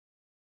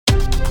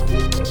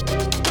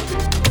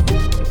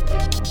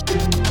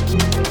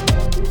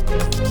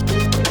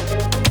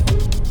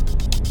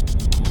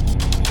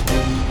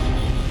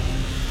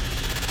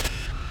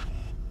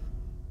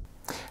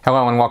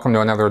Hello and welcome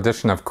to another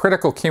edition of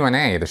Critical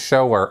Q&A, the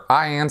show where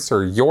I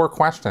answer your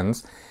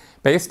questions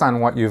based on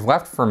what you've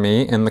left for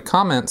me in the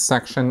comments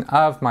section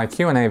of my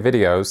Q&A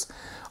videos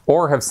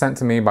or have sent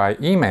to me by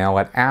email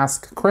at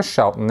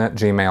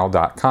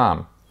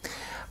askchrisshelton@gmail.com.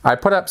 I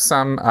put up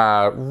some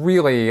not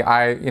really,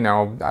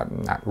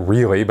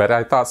 but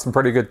I thought some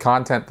pretty good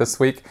content this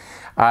week,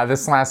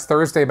 this last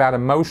Thursday about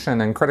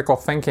emotion and critical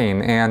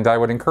thinking, and I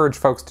would encourage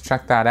folks to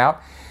check that out,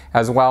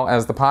 as well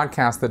as the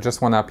podcast that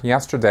just went up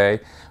yesterday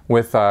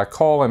with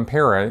Cole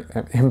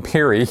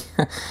Imperi.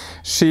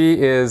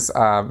 She is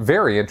a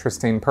very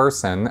interesting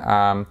person,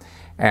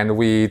 and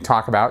we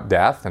talk about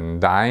death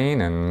and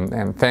dying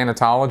and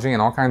thanatology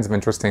and all kinds of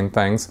interesting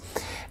things.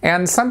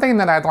 And something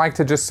that I'd like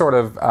to just sort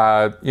of,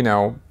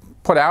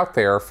 put out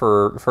there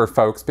for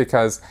folks,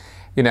 because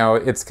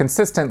it's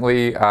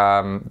consistently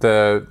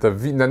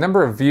the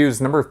number of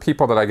views, number of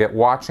people that I get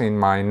watching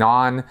my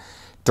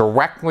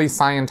non-directly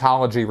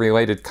Scientology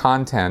related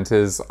content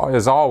is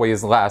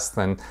always less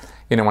than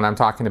when I'm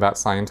talking about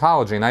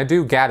Scientology. And I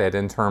do get it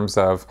in terms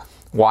of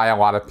why a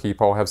lot of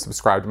people have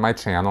subscribed to my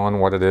channel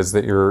and what it is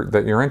that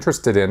you're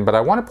interested in. But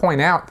I want to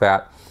point out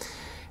that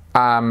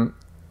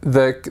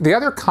the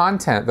other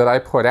content that I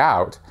put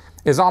out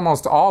is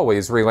almost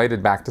always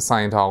related back to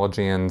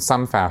Scientology in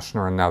some fashion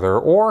or another,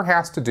 or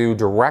has to do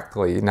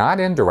directly, not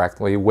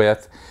indirectly,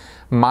 with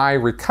my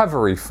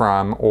recovery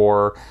from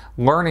or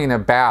learning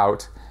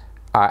about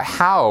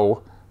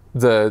how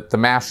the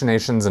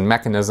machinations and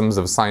mechanisms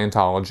of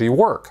Scientology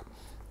work.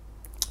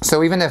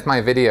 So even if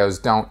my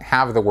videos don't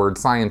have the word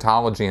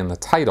Scientology in the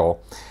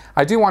title,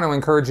 I do want to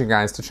encourage you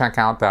guys to check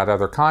out that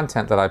other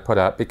content that I put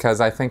up, because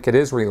I think it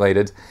is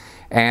related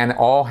and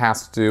all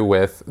has to do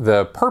with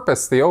the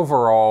purpose, the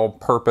overall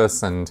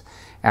purpose and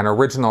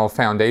original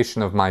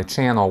foundation of my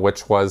channel,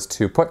 which was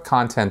to put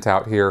content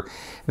out here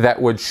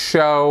that would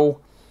show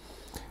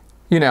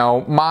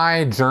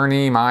my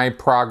journey, my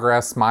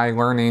progress, my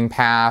learning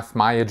path,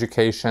 my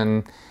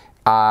education,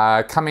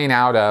 coming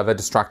out of a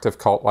destructive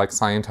cult like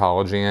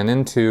Scientology and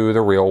into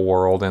the real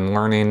world and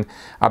learning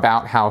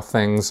about how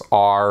things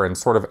are and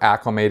sort of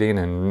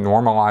acclimating and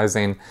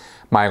normalizing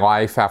my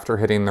life after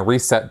hitting the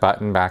reset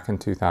button back in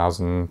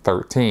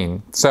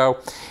 2013. So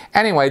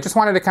anyway, just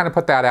wanted to kind of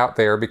put that out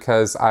there,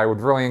 because I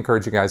would really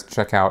encourage you guys to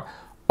check out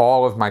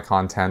all of my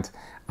content,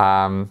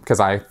 because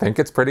I think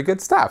it's pretty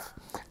good stuff.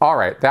 All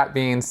right, that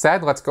being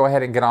said, let's go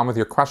ahead and get on with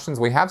your questions.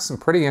 We have some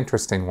pretty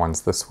interesting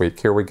ones this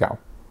week. Here we go.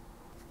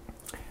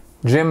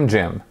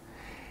 Jim.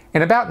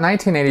 In about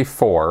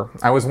 1984,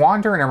 I was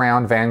wandering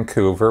around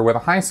Vancouver with a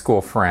high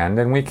school friend,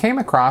 and we came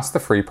across the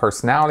free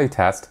personality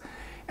test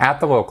at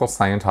the local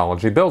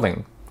Scientology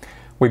building.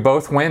 We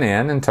both went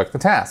in and took the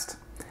test.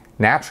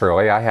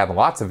 Naturally, I had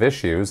lots of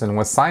issues and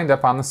was signed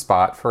up on the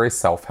spot for a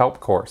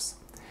self-help course.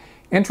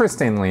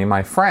 Interestingly,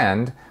 my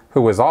friend,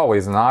 who was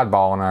always an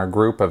oddball in our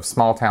group of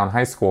small-town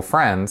high school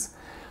friends,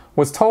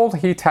 was told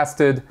he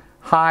tested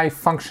high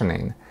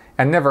functioning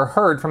and never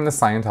heard from the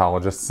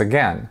Scientologists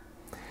again.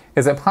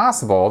 Is it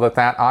possible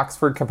that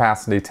Oxford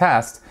capacity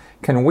test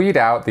can weed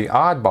out the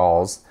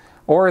oddballs,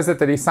 or is it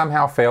that he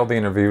somehow failed the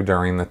interview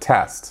during the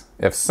test?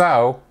 If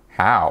so,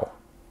 how?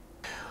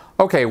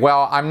 Okay,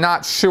 well, I'm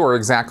not sure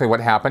exactly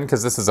what happened,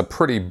 because this is a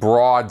pretty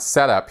broad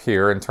setup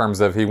here in terms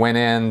of he went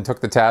in,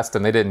 took the test,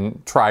 and they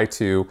didn't try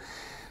to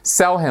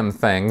sell him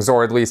things,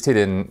 or at least he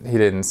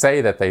didn't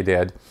say that they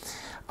did.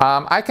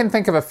 I can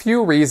think of a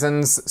few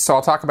reasons, so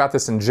I'll talk about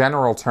this in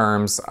general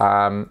terms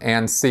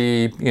and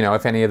see,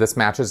 if any of this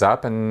matches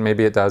up, and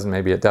maybe it does, and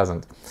maybe it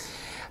doesn't.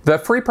 The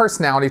free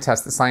personality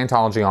test that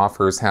Scientology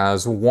offers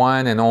has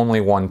one and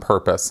only one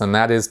purpose, and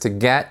that is to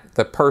get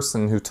the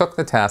person who took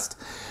the test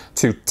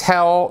to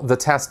tell the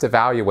test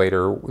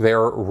evaluator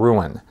their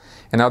ruin.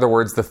 In other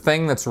words, the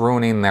thing that's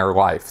ruining their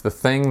life, the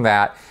thing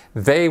that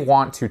they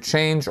want to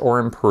change or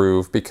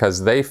improve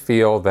because they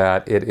feel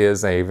that it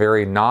is a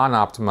very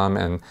non-optimum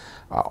and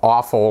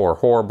awful or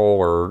horrible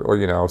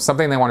or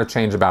something they want to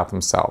change about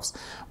themselves.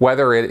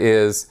 Whether it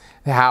is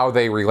how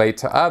they relate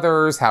to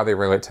others, how they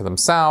relate to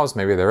themselves,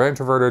 maybe they're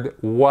introverted,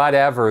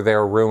 whatever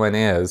their ruin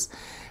is,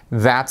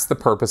 that's the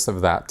purpose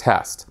of that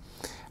test.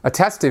 A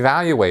test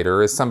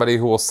evaluator is somebody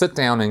who will sit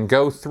down and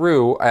go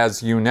through,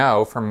 as you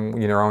know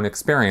from your own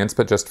experience,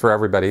 but just for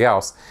everybody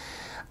else,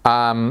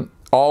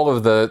 all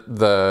of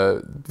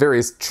the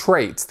various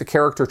traits, the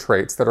character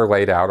traits that are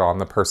laid out on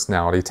the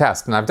personality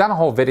test. And I've done a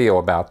whole video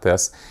about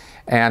this,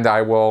 and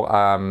I will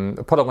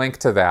put a link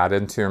to that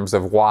in terms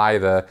of why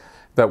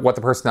what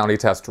the personality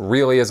test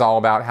really is all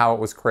about, how it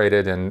was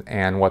created,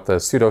 and what the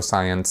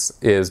pseudoscience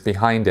is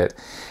behind it.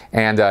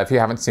 And if you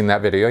haven't seen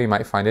that video, you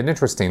might find it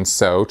interesting,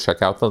 so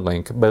check out the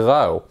link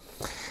below.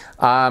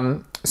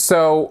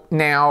 So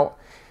now,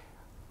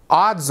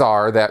 odds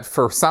are that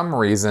for some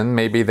reason,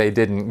 maybe they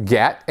didn't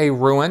get a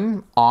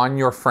ruin on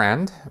your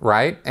friend,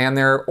 right?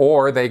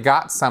 Or they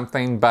got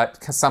something,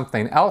 but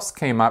something else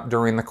came up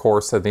during the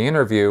course of the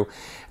interview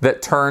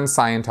that turned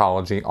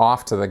Scientology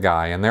off to the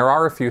guy. And there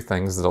are a few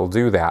things that'll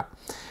do that.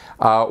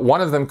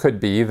 One of them could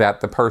be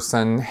that the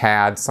person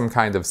had some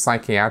kind of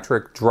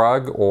psychiatric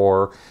drug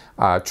or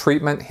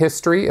treatment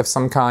history of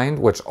some kind,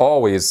 which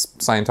always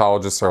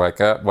Scientologists are like,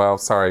 well,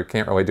 sorry,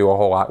 can't really do a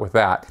whole lot with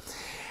that.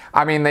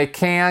 I mean, they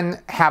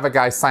can have a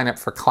guy sign up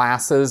for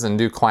classes and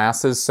do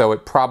classes, so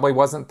it probably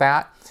wasn't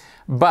that.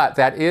 But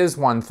that is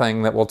one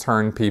thing that will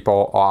turn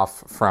people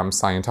off from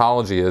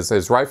Scientology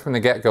is right from the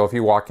get-go, if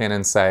you walk in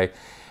and say,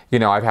 you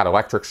know, I've had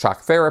electric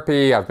shock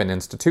therapy, I've been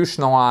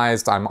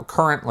institutionalized, I'm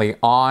currently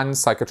on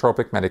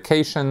psychotropic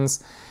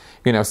medications,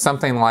 you know,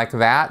 something like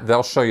that,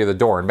 they'll show you the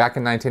door. And back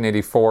in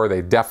 1984,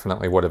 they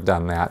definitely would have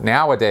done that.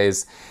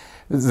 Nowadays,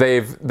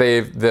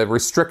 the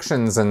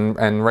restrictions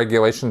and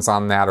regulations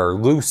on that are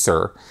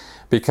looser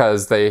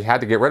because they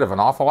had to get rid of an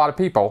awful lot of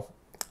people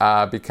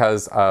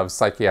because of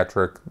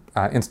psychiatric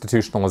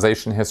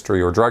institutionalization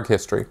history or drug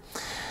history.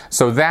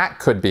 So that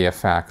could be a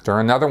factor.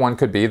 Another one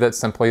could be that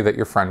simply that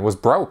your friend was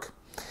broke.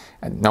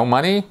 No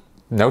money,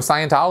 no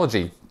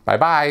Scientology.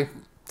 Bye-bye.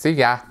 See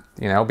ya.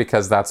 You know,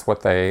 because that's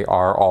what they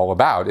are all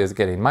about, is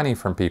getting money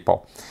from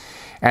people.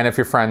 And if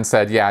your friend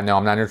said, yeah, no,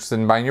 I'm not interested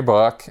in buying your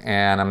book,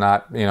 and I'm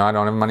not, you know, I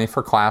don't have money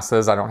for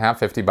classes, I don't have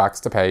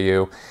 $50 to pay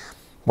you,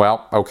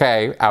 well,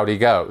 okay, out he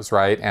goes,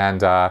 right?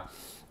 And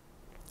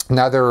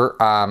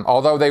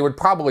although they would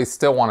probably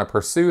still want to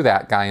pursue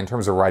that guy in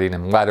terms of writing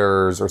him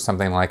letters or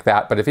something like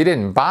that, but if he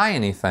didn't buy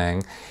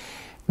anything,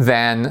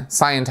 then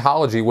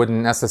Scientology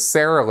wouldn't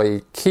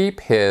necessarily keep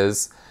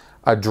his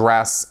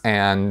address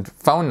and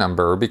phone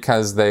number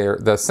because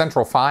the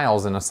central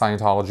files in a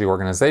Scientology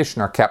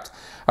organization are kept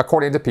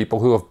according to people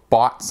who have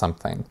bought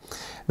something.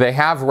 They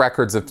have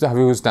records of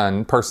who's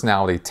done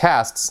personality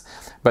tests,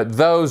 but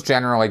those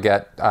generally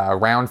get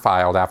round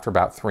filed after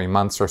about 3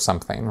 months or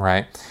something,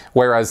 right?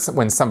 Whereas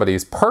when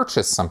somebody's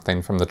purchased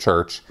something from the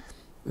church,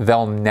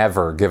 they'll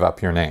never give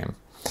up your name.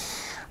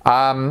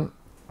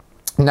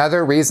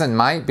 Another reason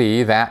might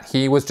be that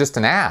he was just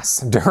an ass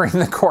during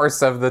the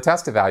course of the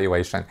test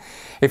evaluation.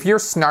 If you're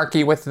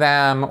snarky with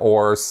them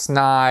or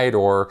snide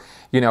or,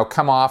 you know,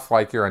 come off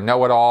like you're a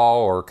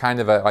know-it-all or kind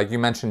of like you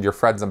mentioned, your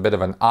friend's a bit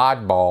of an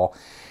oddball,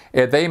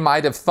 they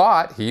might have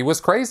thought he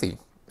was crazy.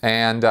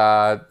 And,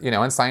 you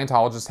know, and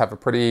Scientologists have a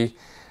pretty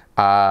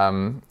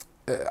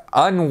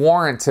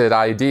unwarranted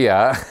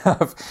idea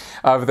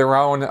of their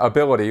own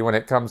ability when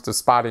it comes to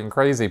spotting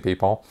crazy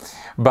people,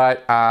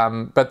 but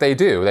they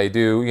do.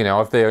 You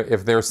know,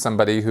 if there's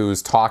somebody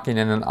who's talking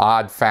in an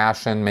odd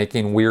fashion,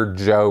 making weird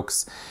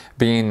jokes,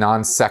 being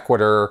non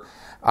sequitur,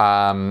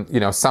 you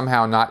know,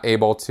 somehow not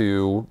able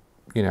to,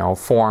 you know,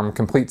 form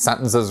complete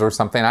sentences or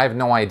something. I have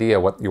no idea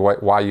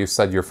why you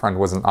said your friend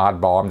was an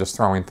oddball. I'm just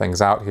throwing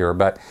things out here,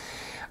 but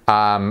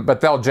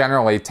they'll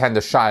generally tend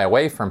to shy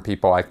away from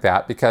people like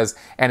that because,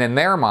 and in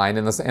their mind,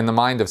 in the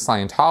mind of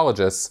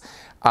Scientologists,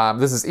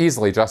 this is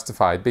easily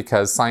justified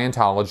because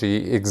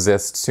Scientology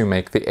exists to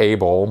make the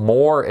able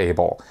more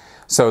able.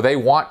 So they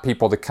want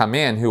people to come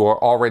in who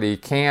already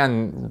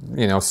can,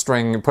 you know,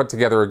 put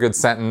together a good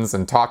sentence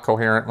and talk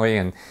coherently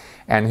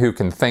and who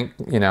can think,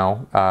 you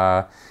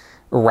know,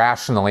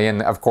 rationally.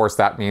 And of course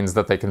that means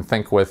that they can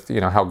think with,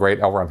 you know, how great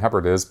L. Ron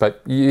Hubbard is,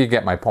 but you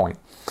get my point.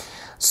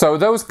 So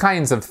those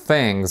kinds of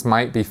things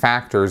might be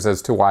factors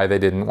as to why they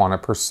didn't want to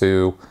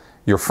pursue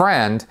your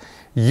friend.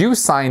 You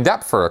signed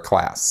up for a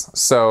class,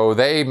 so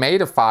they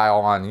made a file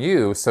on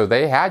you, so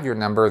they had your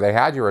number, they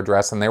had your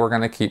address, and they were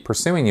going to keep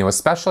pursuing you,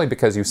 especially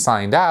because you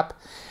signed up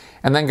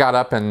and then got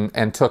up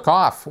and took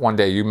off one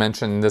day. You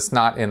mentioned this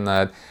not in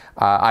the,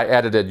 I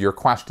edited your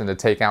question to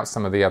take out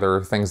some of the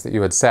other things that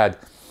you had said,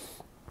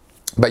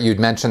 but you'd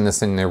mentioned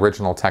this in the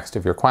original text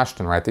of your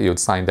question, right, that you had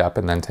signed up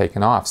and then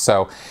taken off.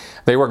 So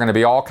they were going to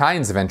be all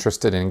kinds of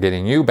interested in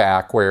getting you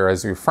back,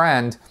 whereas your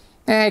friend,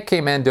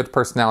 came in, did a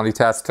personality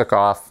test, took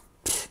off,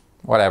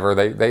 whatever.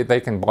 They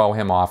can blow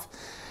him off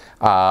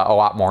a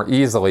lot more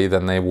easily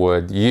than they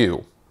would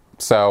you.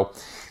 So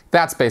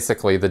that's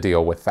basically the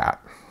deal with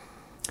that.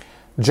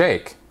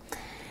 Jake,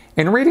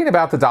 in reading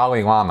about the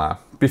Dalai Lama,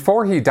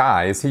 before he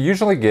dies, he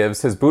usually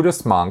gives his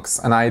Buddhist monks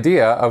an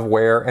idea of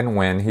where and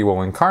when he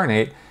will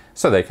incarnate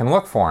so they can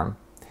look for him.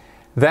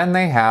 Then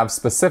they have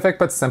specific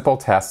but simple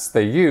tests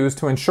they use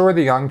to ensure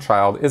the young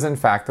child is in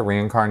fact the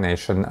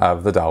reincarnation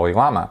of the Dalai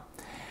Lama.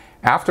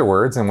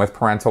 Afterwards, and with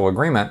parental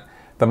agreement,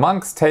 the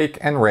monks take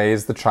and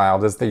raise the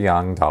child as the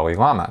young Dalai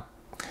Lama.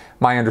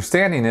 My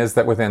understanding is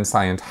that within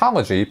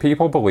Scientology,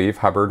 people believe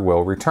Hubbard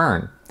will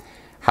return.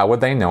 How would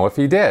they know if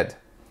he did?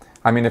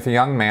 I mean, if a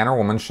young man or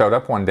woman showed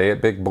up one day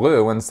at Big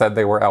Blue and said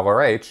they were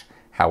LRH,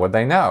 how would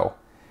they know?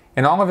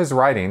 In all of his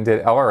writing,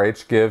 did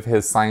LRH give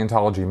his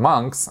Scientology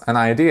monks an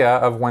idea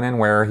of when and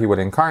where he would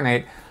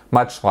incarnate,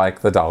 much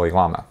like the Dalai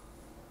Lama?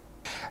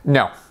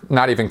 No,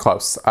 not even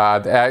close.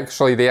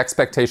 Actually, the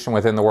expectation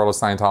within the world of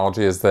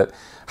Scientology is that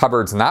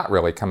Hubbard's not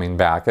really coming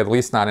back, at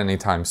least not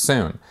anytime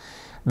soon.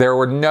 There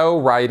were no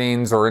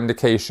writings or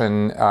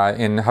indication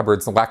in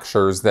Hubbard's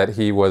lectures that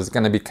he was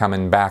going to be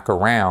coming back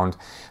around.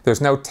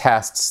 There's no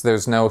tests,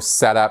 there's no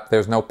setup,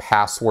 there's no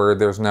password,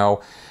 there's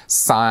no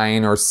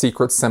sign or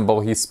secret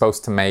symbol he's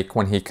supposed to make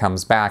when he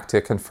comes back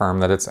to confirm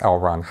that it's L.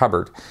 Ron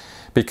Hubbard.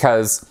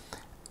 Because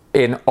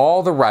in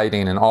all the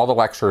writing and all the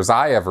lectures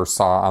I ever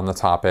saw on the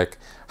topic,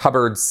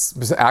 Hubbard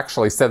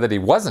actually said that he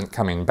wasn't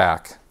coming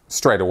back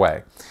straight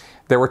away.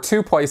 There were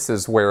two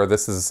places where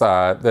this is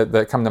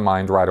that come to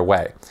mind right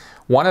away.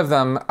 One of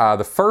them,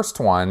 the first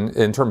one,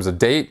 in terms of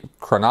date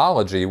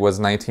chronology, was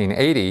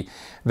 1980.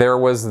 There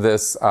was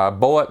this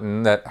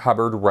bulletin that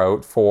Hubbard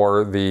wrote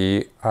for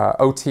the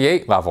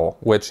OT8 level,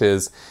 which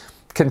is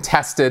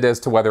contested as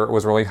to whether it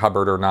was really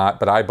Hubbard or not,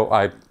 but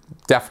I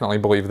definitely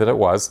believe that it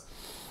was.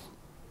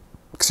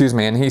 Excuse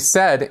me. And he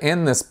said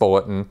in this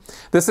bulletin,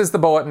 this is the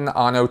bulletin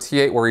on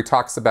OT8 where he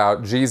talks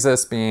about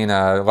Jesus being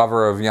a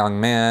lover of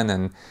young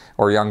men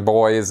or young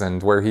boys,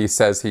 and where he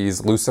says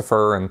he's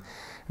Lucifer and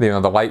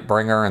the light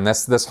bringer, and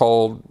this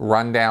whole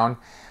rundown.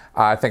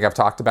 I think I've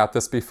talked about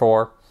this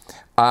before.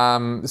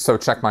 So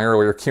check my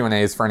earlier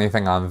Q&As for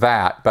anything on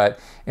that. But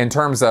in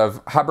terms of,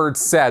 Hubbard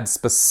said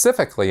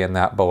specifically in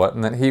that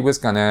bulletin that he was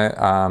going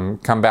to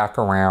come back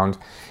around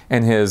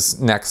in his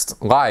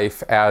next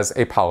life as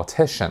a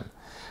politician,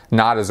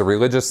 not as a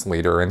religious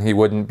leader, and he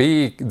wouldn't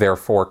be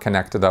therefore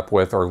connected up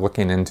with or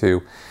looking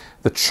into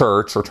the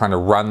church or trying to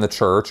run the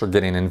church or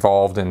getting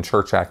involved in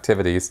church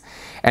activities.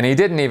 And he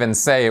didn't even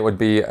say it would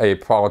be a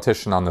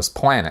politician on this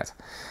planet.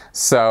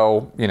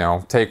 So,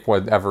 take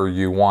whatever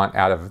you want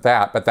out of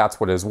that, but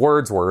that's what his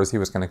words were, is he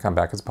was going to come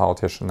back as a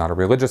politician, not a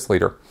religious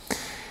leader.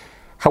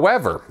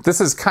 However, this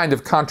is kind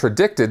of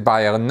contradicted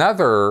by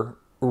another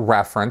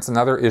reference,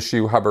 another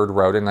issue Hubbard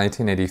wrote in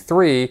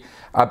 1983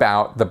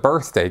 about the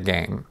birthday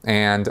game.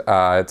 And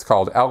it's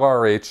called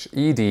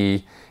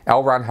LRHED,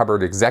 L. Ron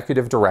Hubbard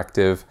Executive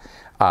Directive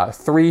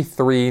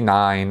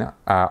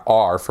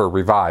 339R for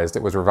revised.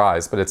 It was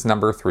revised, but it's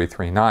number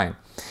 339.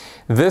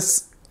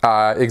 This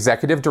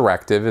executive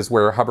directive is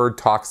where Hubbard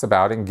talks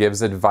about and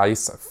gives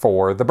advice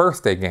for the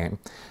birthday game.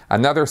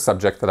 Another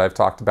subject that I've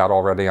talked about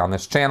already on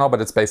this channel,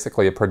 but it's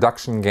basically a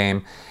production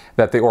game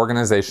that the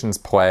organizations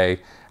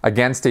play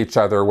against each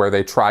other, where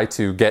they try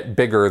to get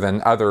bigger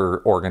than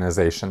other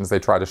organizations. They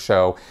try to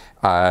show,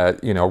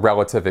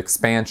 relative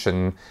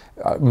expansion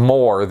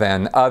more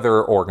than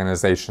other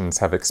organizations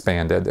have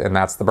expanded, and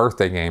that's the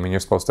birthday game. And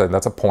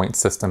that's a point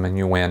system, and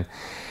you win.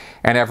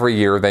 And every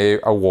year they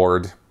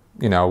award,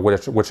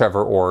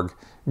 whichever org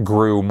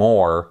grew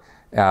more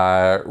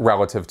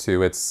relative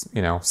to its,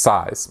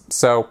 size.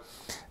 So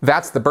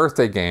that's the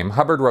birthday game.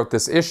 Hubbard wrote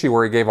this issue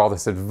where he gave all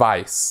this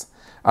advice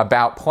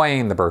about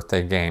playing the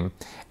birthday game.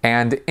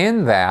 And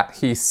in that,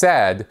 he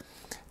said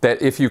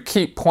that if you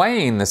keep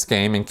playing this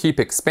game and keep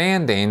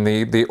expanding,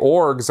 the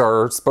orgs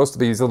are supposed to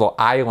be these little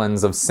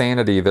islands of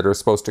sanity that are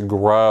supposed to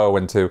grow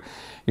into,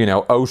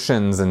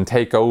 oceans and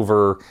take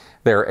over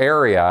their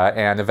area,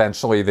 and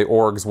eventually the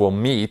orgs will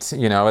meet,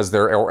 as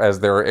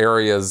their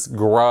areas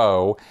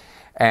grow,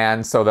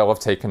 and so they'll have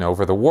taken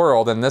over the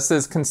world. And this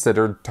is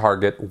considered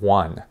Target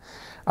 1.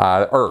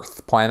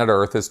 Earth, planet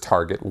Earth is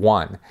Target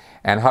 1.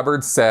 And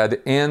Hubbard said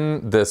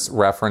in this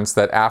reference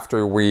that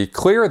after we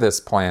clear this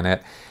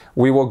planet,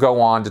 we will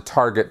go on to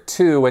Target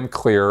 2 and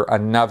clear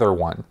another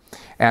one.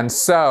 And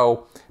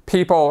so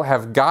people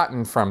have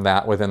gotten from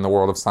that within the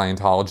world of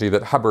Scientology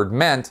that Hubbard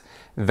meant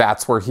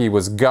that's where he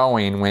was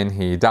going when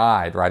he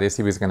died, right? Is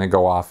he was going to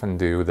go off and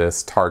do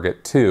this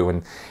Target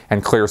 2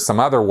 and clear some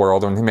other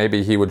world, and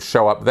maybe he would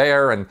show up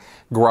there and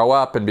grow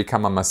up and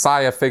become a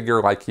messiah figure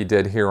like he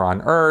did here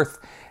on Earth,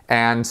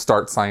 and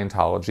start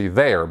Scientology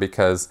there,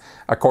 because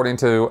according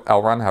to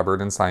L. Ron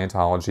Hubbard and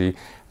Scientology,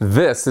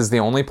 this is the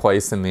only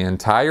place in the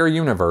entire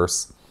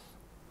universe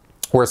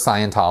where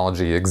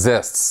Scientology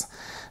exists.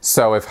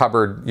 So if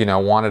Hubbard,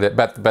 wanted it,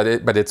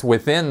 but it's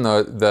within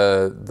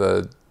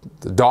the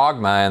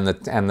dogma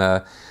and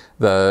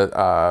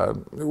the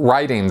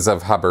writings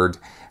of Hubbard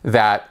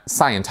that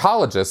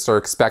Scientologists are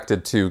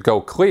expected to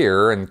go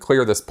clear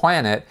this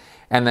planet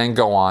and then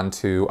go on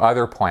to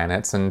other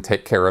planets and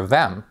take care of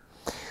them.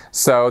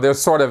 So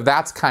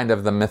that's kind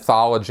of the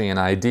mythology and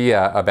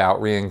idea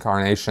about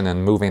reincarnation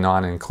and moving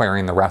on and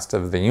clearing the rest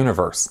of the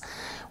universe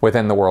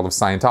within the world of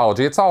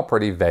Scientology. It's all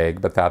pretty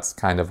vague, but that's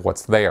kind of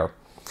what's there.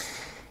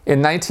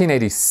 In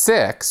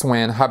 1986,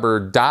 when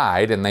Hubbard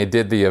died and they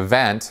did the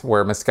event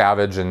where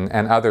Miscavige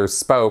and others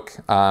spoke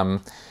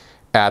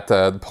at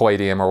the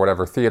Palladium or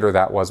whatever theater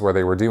that was where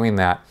they were doing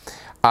that,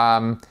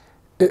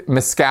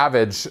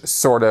 Miscavige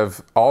sort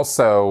of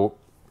also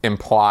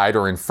implied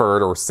or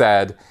inferred or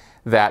said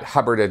that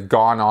Hubbard had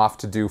gone off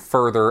to do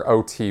further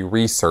OT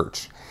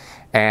research.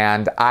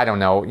 And I don't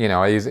know,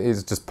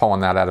 he's just pulling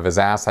that out of his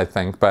ass, I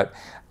think. But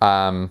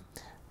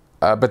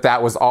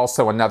that was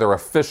also another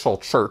official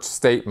church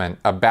statement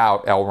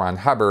about L. Ron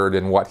Hubbard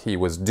and what he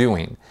was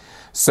doing.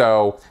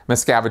 So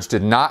Miscavige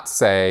did not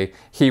say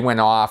he went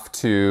off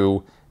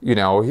to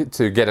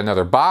get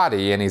another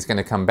body and he's going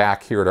to come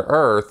back here to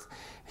Earth.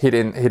 He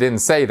didn't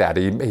say that.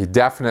 He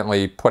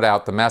definitely put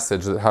out the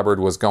message that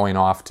Hubbard was going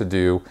off to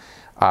do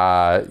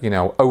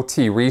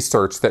OT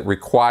research that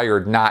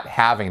required not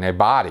having a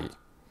body.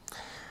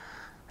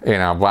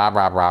 Blah, blah,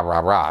 blah,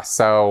 blah, blah.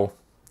 So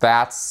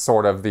that's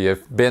sort of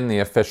been the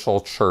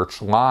official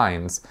church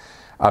lines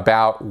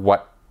about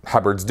what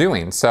Hubbard's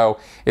doing. So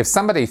if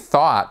somebody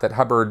thought that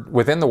Hubbard,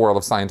 within the world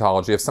of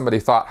Scientology, if somebody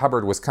thought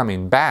Hubbard was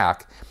coming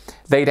back,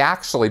 they'd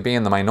actually be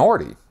in the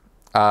minority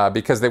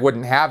because they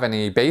wouldn't have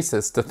any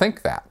basis to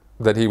think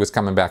that he was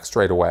coming back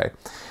straight away.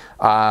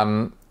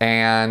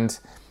 And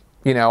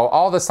you know,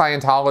 all the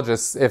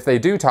Scientologists, if they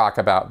do talk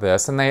about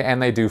this, and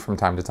they do from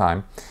time to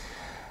time,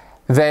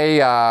 they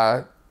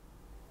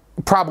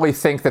probably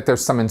think that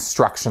there's some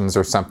instructions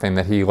or something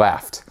that he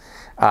left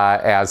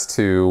as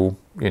to,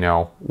 you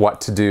know,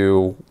 what to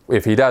do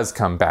if he does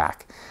come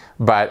back.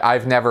 But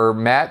I've never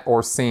met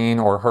or seen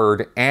or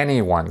heard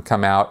anyone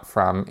come out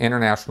from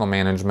international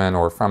management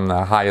or from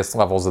the highest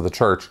levels of the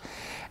church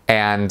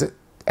and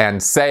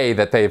say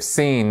that they've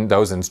seen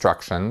those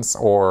instructions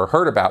or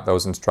heard about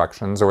those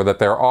instructions or that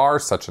there are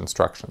such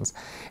instructions.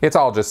 It's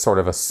all just sort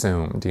of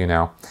assumed, you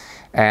know.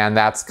 And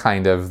that's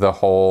kind of the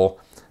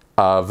whole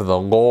of the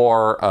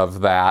lore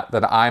of that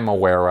I'm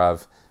aware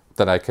of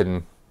that I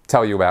can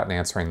tell you about in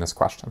answering this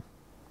question.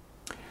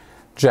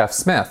 Jeff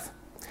Smith.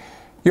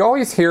 You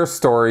always hear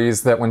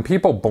stories that when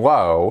people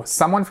blow,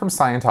 someone from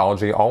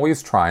Scientology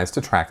always tries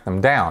to track them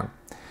down.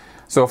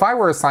 So if I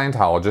were a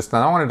Scientologist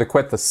and I wanted to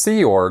quit the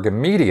Sea Org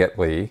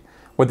immediately,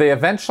 would they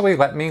eventually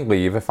let me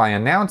leave if I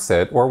announce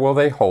it, or will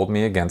they hold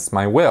me against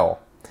my will?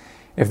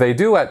 If they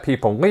do let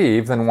people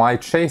leave, then why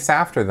chase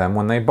after them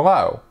when they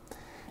blow?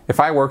 If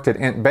I worked at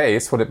Int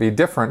Base, would it be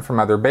different from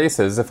other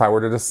bases if I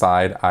were to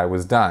decide I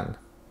was done?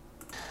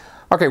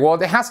 Okay, well,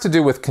 it has to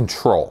do with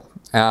control.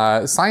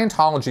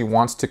 Scientology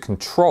wants to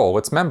control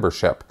its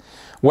membership.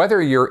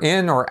 Whether you're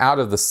in or out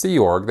of the Sea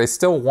Org, they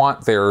still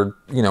want their,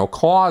 you know,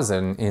 claws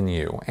in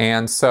you.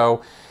 And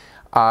so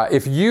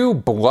if you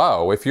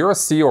blow, if you're a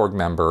Sea Org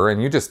member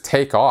and you just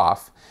take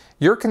off,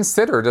 you're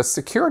considered a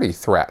security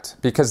threat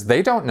because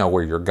they don't know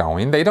where you're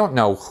going. They don't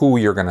know who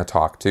you're going to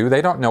talk to.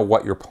 They don't know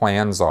what your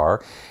plans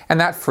are.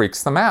 And that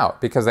freaks them out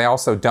because they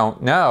also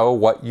don't know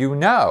what you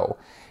know.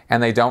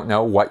 And they don't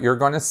know what you're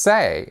going to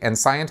say. And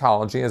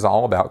Scientology is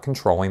all about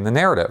controlling the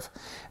narrative.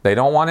 They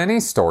don't want any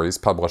stories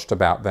published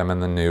about them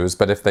in the news,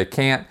 but if they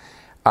can't,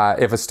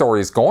 if a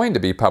story is going to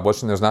be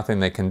published and there's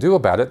nothing they can do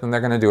about it, then they're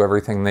going to do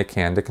everything they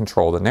can to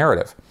control the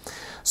narrative.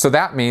 So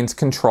that means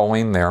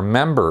controlling their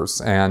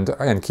members and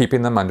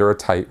keeping them under a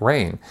tight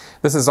rein.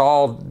 This is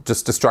all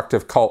just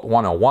destructive cult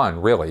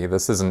 101, really.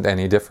 This isn't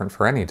any different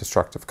for any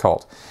destructive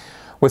cult.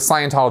 With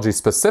Scientology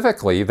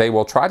specifically, they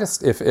will try to,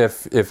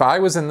 if I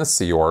was in the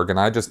Sea Org and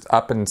I just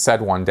up and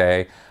said one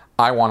day,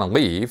 I want to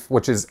leave,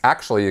 which is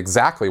actually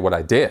exactly what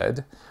I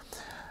did,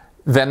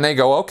 then they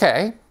go,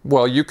 okay,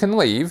 well, you can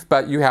leave,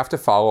 but you have to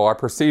follow our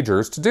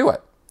procedures to do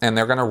it. And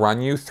they're going to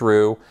run you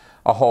through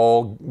a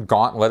whole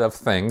gauntlet of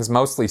things,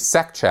 mostly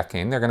sec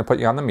checking. They're going to put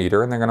you on the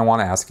meter and they're going to want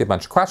to ask you a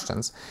bunch of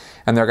questions.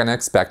 And they're going to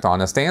expect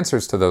honest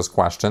answers to those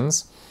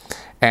questions.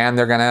 And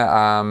they're going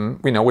to,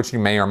 you know, which you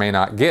may or may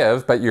not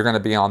give, but you're going to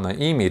be on the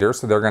e-meter.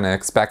 So they're going to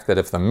expect that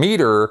if the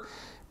meter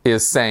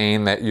is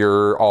saying that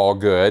you're all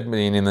good,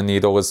 meaning the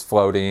needle is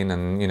floating,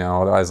 and, you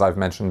know, as I've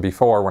mentioned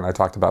before when I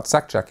talked about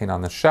sec checking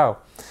on this show,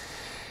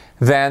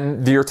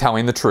 then you're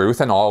telling the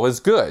truth and all is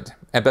good.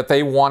 But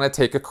they want to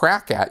take a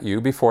crack at you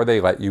before they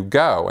let you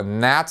go.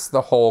 And that's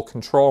the whole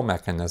control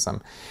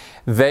mechanism.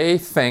 They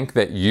think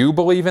that you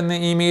believe in the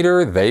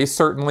e-meter. They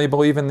certainly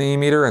believe in the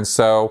e-meter. And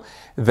so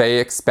they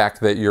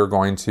expect that you're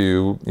going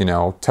to, you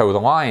know, toe the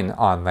line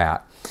on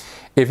that.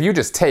 If you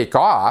just take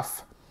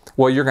off,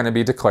 well, you're going to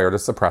be declared a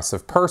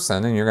suppressive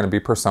person and you're going to be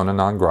persona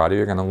non grata.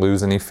 You're going to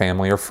lose any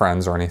family or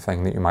friends or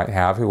anything that you might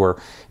have who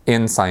are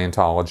in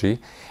Scientology.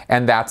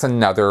 And that's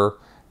another,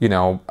 you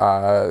know,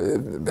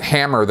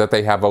 hammer that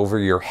they have over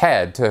your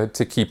head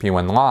to keep you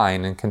in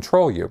line and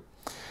control you.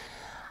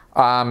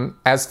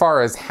 As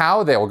far as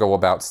how they'll go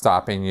about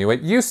stopping you,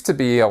 it used to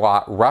be a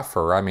lot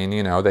rougher. I mean,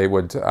 you know, they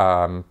would,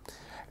 and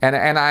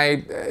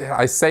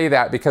I say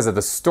that because of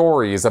the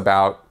stories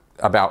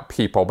about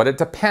people, but it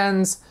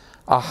depends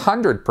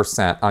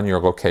 100% on your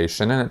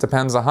location, and it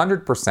depends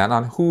 100%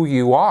 on who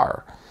you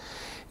are.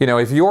 You know,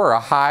 if you're a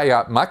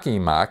high-up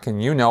mucky-muck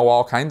and you know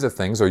all kinds of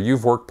things, or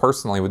you've worked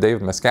personally with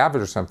David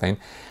Miscavige or something,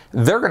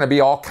 they're going to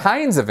be all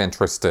kinds of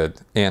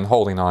interested in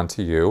holding on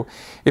to you.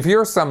 If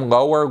you're some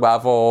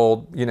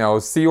lower-level, you know,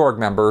 Sea Org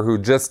member who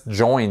just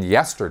joined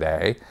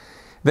yesterday,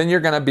 then you're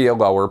going to be a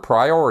lower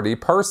priority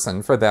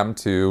person for them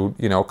to,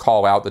 you know,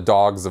 call out the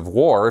dogs of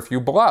war if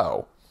you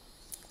blow.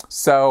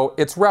 So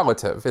it's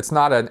relative. It's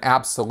not an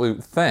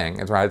absolute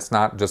thing, right? It's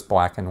not just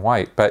black and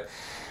white. But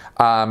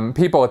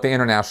people at the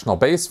international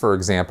base, for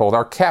example,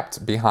 are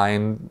kept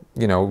behind,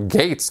 you know,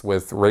 gates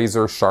with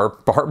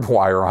razor-sharp barbed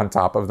wire on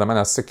top of them in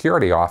a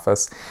security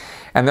office.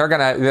 And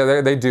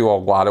they do a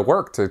lot of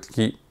work to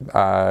keep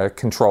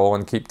control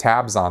and keep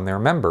tabs on their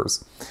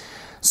members.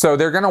 So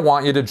they're going to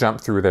want you to jump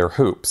through their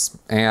hoops.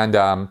 And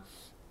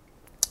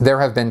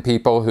there have been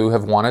people who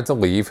have wanted to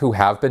leave who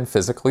have been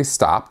physically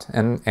stopped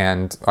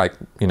and like,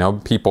 you know,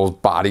 people's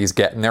bodies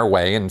get in their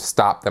way and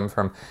stop them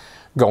from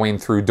going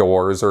through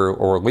doors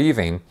or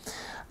leaving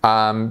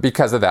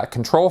because of that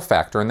control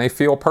factor, and they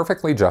feel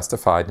perfectly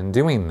justified in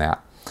doing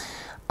that.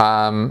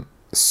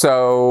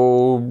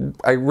 So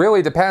it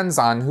really depends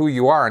on who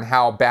you are and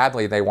how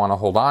badly they want to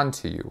hold on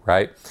to you,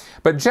 right?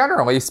 But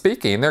generally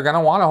speaking, they're going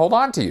to want to hold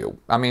on to you.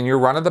 I mean, your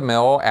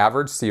run-of-the-mill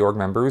average Sea Org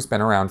member who's been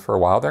around for a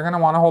while, they're going to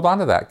want to hold on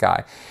to that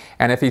guy.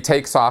 And if he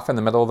takes off in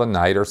the middle of the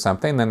night or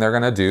something, then they're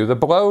going to do the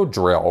blow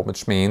drill,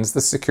 which means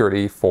the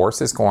security force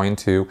is going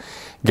to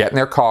get in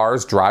their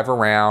cars, drive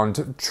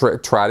around,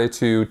 try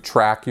to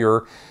track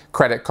your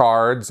credit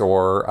cards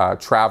or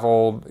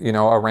travel,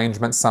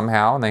 arrangements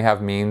somehow, and they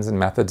have means and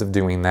methods of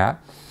doing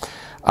that.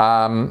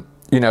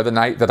 The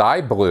night that I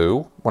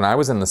blew, when I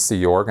was in the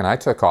Sea Org and I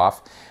took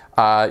off,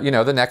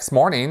 the next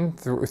morning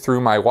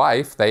through my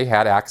wife, they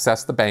had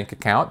access to the bank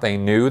account. They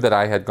knew that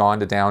I had gone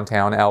to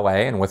downtown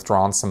LA and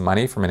withdrawn some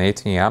money from an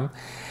ATM.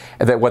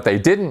 And that what they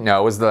didn't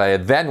know is that I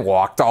had then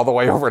walked all the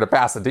way over to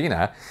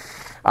Pasadena,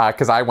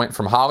 because I went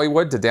from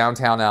Hollywood to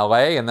downtown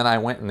LA, and then I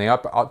went in the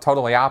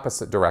totally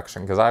opposite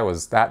direction,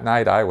 because that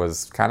night I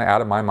was kind of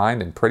out of my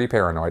mind and pretty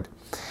paranoid.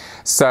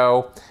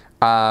 But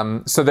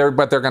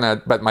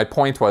my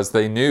point was,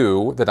 they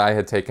knew that I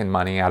had taken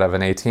money out of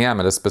an ATM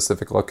at a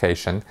specific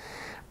location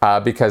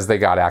because they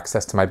got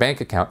access to my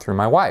bank account through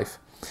my wife.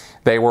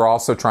 They were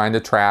also trying to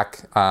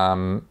track,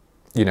 like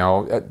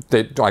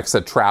I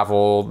said,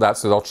 travel.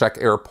 So they'll check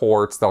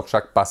airports, they'll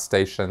check bus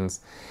stations.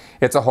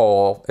 It's a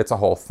whole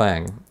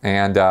thing,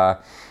 and they're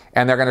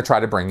going to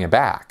try to bring you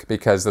back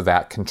because of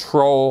that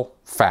control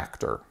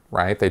factor,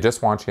 right? They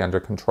just want you under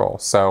control.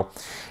 So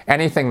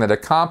anything that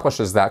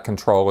accomplishes that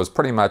control is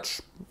pretty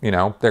much,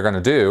 they're going to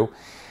do,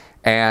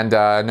 and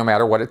no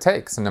matter what it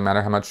takes, and no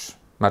matter how much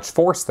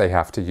force they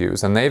have to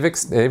use. And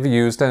they've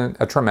used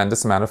a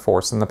tremendous amount of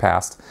force in the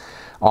past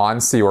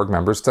on Sea Org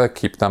members to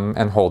keep them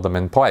and hold them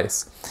in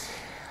place.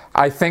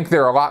 I think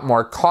they're a lot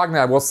more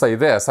cognizant. I will say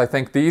this. I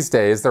think these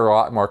days they're a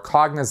lot more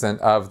cognizant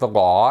of the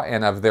law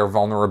and of their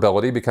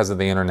vulnerability because of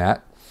the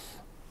internet.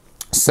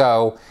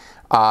 So,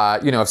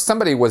 if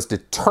somebody was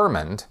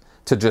determined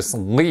to just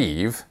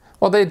leave,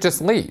 well, they'd just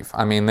leave.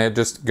 I mean, they'd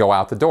just go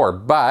out the door.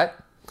 But,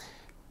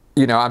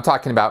 I'm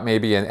talking about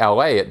maybe in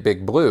LA at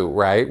Big Blue,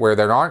 right, where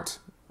there aren't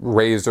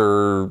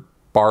razor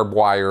barbed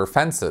wire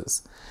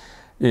fences.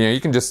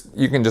 You can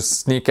just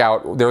sneak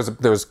out. There's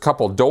a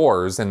couple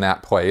doors in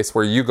that place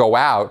where you go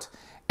out,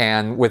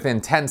 and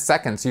within 10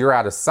 seconds you're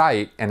out of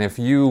sight. And if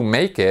you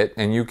make it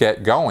and you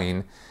get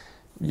going,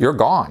 you're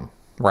gone,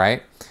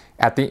 right?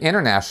 At the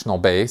international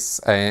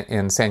base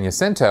in San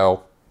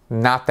Jacinto,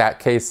 not that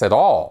case at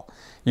all.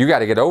 You got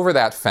to get over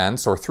that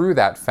fence or through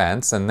that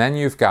fence, and then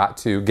you've got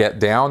to get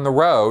down the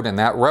road. And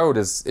that road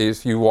is,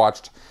 if you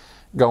watched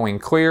Going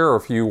Clear, or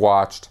if you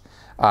watched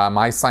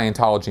My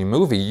Scientology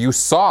Movie, you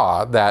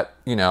saw that,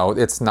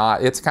 it's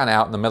kind of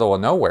out in the middle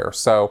of nowhere.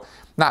 So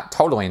not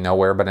totally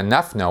nowhere, but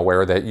enough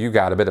nowhere that you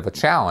got a bit of a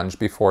challenge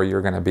before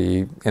you're going to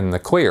be in the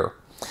clear.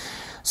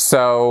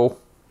 So,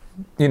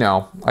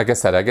 like I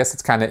said, I guess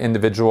it's kind of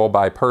individual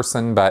by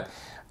person, but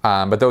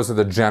those are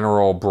the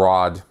general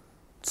broad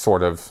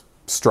sort of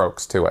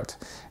strokes to it.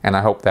 And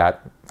I hope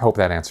that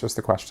answers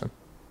the question.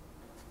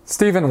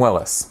 Stephen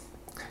Willis.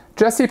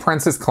 Jesse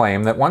Prince's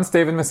claim that once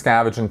David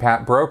Miscavige and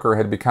Pat Broeker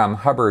had become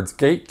Hubbard's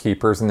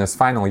gatekeepers in his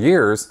final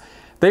years,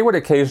 they would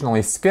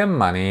occasionally skim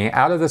money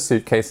out of the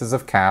suitcases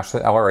of cash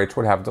that LRH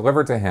would have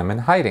delivered to him in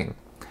hiding.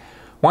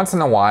 Once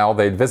in a while,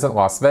 they'd visit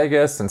Las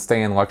Vegas and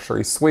stay in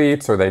luxury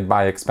suites, or they'd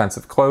buy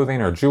expensive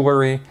clothing or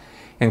jewelry,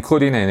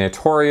 including a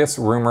notorious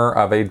rumor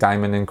of a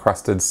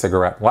diamond-encrusted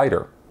cigarette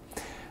lighter.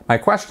 My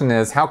question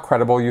is how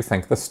credible you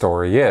think the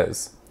story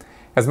is.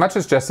 As much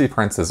as Jesse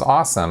Prince is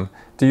awesome,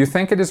 do you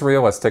think it is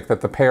realistic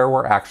that the pair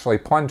were actually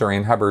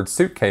plundering Hubbard's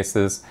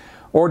suitcases,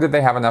 or did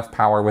they have enough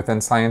power within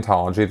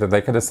Scientology that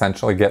they could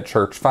essentially get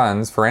church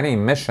funds for any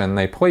mission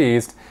they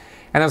pleased,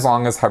 and as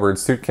long as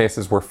Hubbard's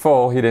suitcases were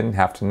full, he didn't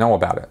have to know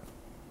about it?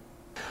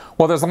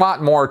 Well, there's a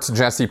lot more to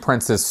Jesse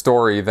Prince's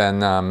story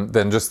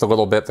than just a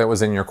little bit that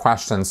was in your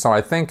question. So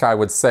I think I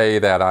would say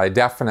that I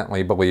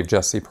definitely believe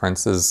Jesse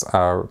Prince's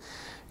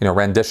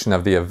rendition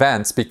of the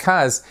events,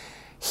 because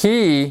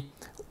he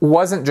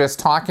wasn't just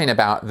talking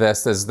about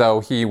this as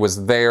though he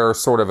was there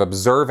sort of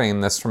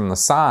observing this from the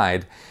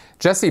side.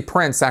 Jesse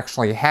Prince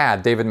actually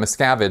had David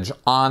Miscavige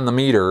on the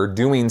meter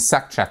doing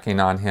sec checking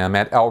on him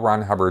at L.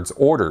 Ron Hubbard's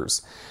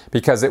orders,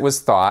 because it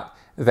was thought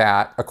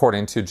that,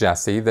 according to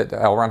Jesse, that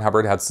L. Ron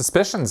Hubbard had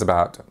suspicions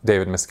about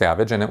David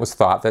Miscavige, and it was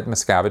thought that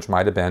Miscavige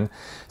might have been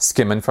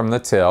skimming from the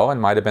till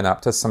and might have been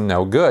up to some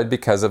no good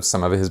because of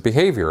some of his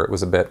behavior. It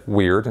was a bit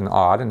weird and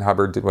odd, and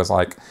Hubbard was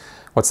like,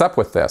 what's up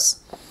with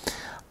this?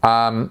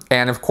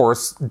 And of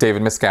course,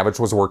 David Miscavige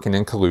was working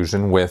in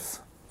collusion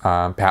with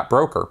Pat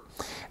Broeker.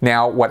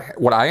 Now,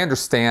 what I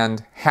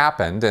understand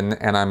happened, and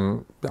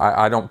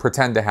I don't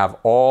pretend to have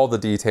all the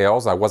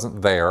details, I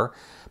wasn't there,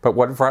 but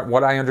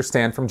what I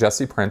understand from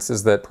Jesse Prince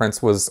is that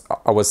Prince was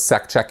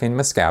sec-checking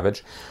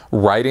Miscavige,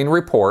 writing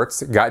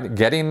reports,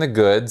 getting the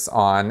goods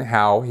on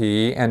how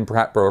he and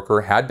Pat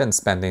Broeker had been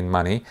spending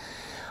money.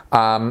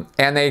 And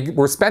they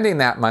were spending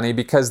that money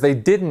because they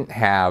didn't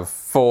have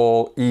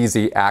full,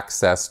 easy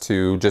access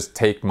to just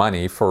take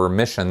money for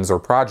missions or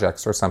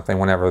projects or something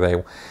whenever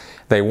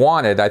they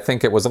wanted. I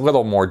think it was a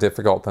little more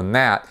difficult than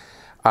that.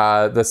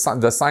 The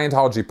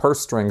Scientology purse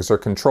strings are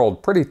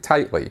controlled pretty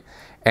tightly.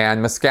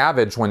 And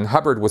Miscavige, when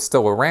Hubbard was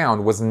still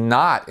around, was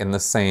not in the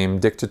same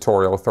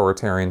dictatorial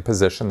authoritarian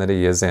position that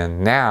he is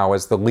in now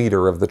as the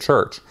leader of the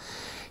church.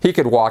 He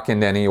could walk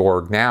into any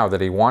org now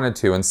that he wanted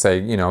to and say,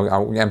 you know,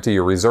 I'll empty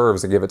your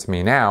reserves and give it to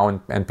me now,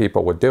 and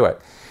people would do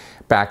it.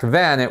 Back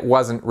then, he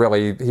wasn't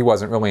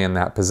really in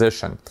that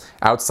position.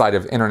 Outside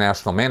of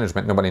international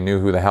management, nobody knew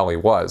who the hell he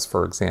was,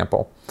 for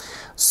example.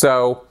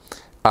 So,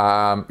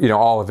 you know,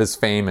 all of his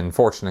fame and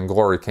fortune and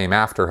glory came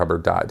after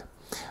Hubbard died.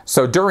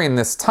 So during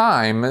this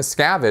time,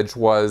 Miscavige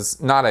was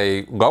not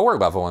a lower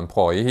level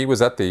employee. He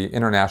was at the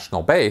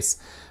international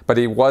base, but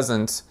he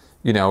wasn't,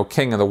 you know,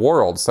 king of the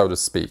world, so to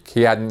speak.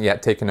 He hadn't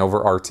yet taken over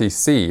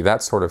RTC,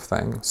 that sort of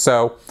thing.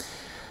 So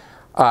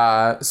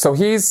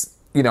he's,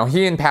 you know,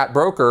 he and Pat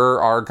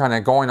Broeker are kind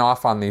of going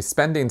off on these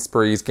spending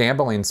sprees,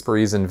 gambling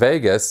sprees in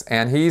Vegas,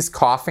 and he's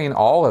coughing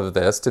all of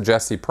this to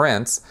Jesse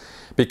Prince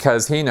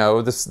because he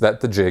knows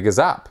that the jig is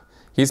up.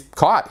 He's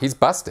caught. He's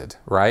busted,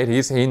 right?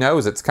 He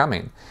knows it's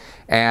coming.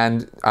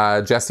 And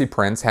Jesse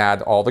Prince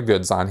had all the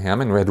goods on him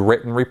and had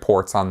written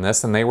reports on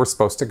this, and they were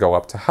supposed to go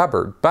up to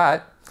Hubbard.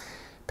 But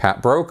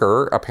Pat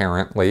Broeker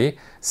apparently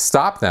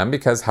stopped them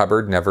because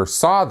Hubbard never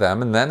saw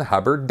them, and then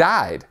Hubbard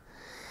died.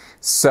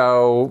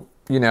 So,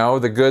 you know,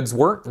 the goods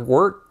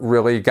weren't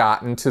really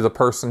gotten to the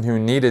person who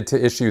needed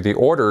to issue the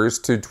orders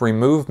to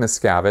remove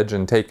Miscavige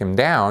and take him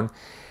down.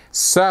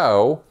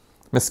 So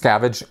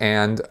Miscavige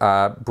and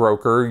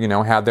Broeker, you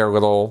know, had their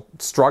little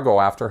struggle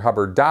after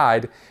Hubbard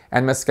died,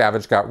 and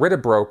Miscavige got rid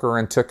of Broeker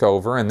and took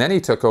over, and then he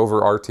took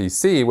over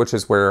RTC, which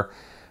is where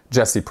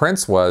Jesse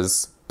Prince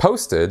was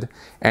posted,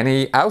 and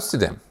he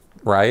ousted him,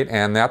 right?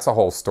 And that's a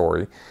whole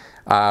story,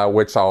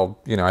 which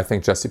I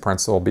think Jesse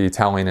Prince will be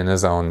telling in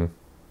his own,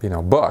 you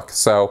know, book.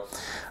 So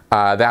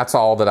that's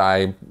all that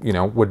I, you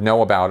know, would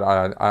know about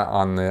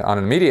on an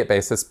immediate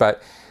basis.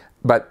 But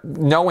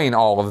knowing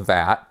all of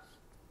that,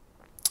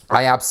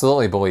 I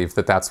absolutely believe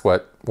that that's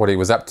what he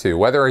was up to.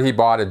 Whether he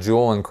bought a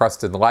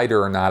jewel-encrusted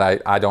lighter or not,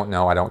 I don't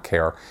know. I don't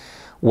care.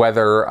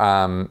 Whether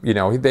you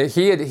know,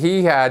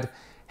 he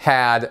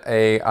had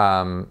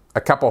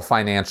a couple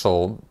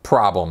financial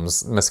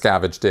problems.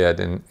 Miscavige did,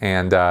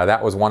 and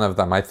that was one of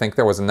them. I think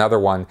there was another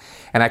one,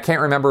 and I can't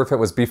remember if it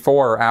was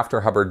before or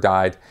after Hubbard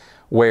died,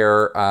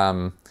 where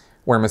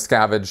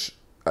Miscavige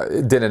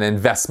did an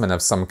investment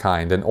of some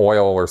kind, an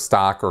oil or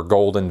stock or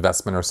gold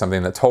investment or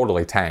something that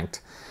totally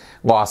tanked.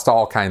 Lost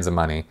all kinds of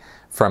money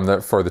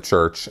for the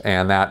church,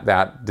 and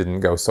that didn't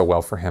go so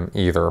well for him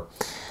either.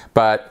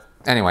 But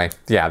anyway,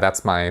 yeah,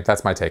 that's my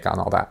take on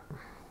all that.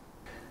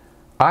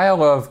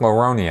 Isle of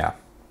Laronia.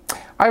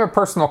 I have a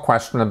personal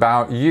question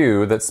about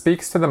you that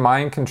speaks to the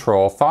mind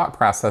control thought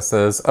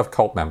processes of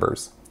cult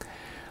members.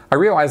 I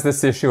realize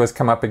this issue has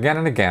come up again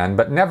and again,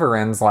 but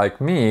never-ends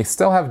like me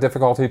still have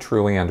difficulty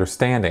truly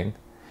understanding.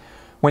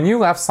 When you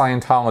left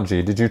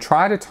Scientology, did you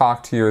try to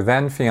talk to your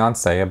then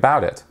fiancée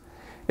about it?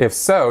 If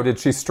so, did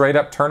she straight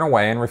up turn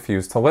away and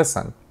refuse to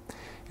listen?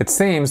 It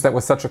seems that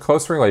with such a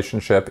close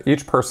relationship,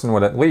 each person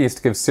would at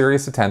least give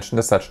serious attention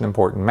to such an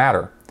important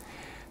matter.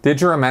 Did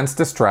your immense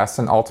distress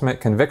and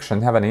ultimate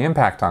conviction have any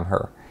impact on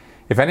her?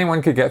 If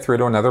anyone could get through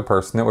to another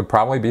person, it would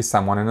probably be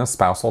someone in a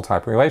spousal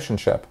type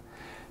relationship.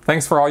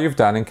 Thanks for all you've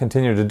done and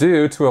continue to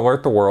do to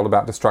alert the world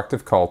about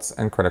destructive cults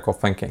and critical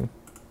thinking.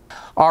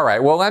 All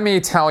right, well, let me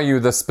tell you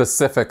the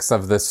specifics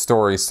of this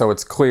story so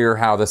it's clear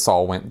how this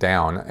all went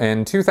down.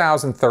 In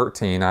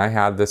 2013, I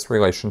had this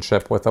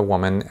relationship with a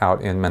woman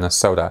out in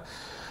Minnesota,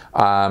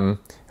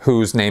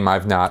 whose name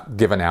I've not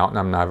given out,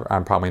 and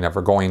I'm probably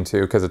never going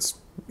to, because it's,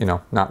 you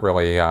know, not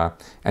really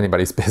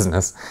anybody's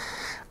business.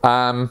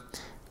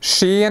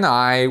 She and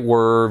I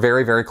were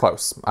very, very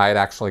close. I had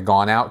actually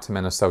gone out to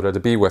Minnesota to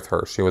be with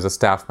her. She was a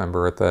staff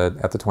member at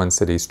the Twin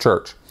Cities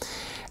Church.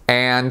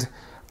 And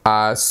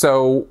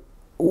so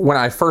when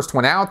I first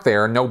went out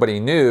there, nobody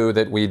knew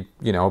that we'd,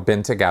 you know,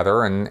 been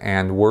together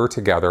and were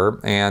together,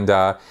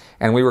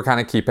 and we were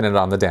kind of keeping it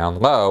on the down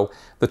low.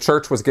 The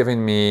church was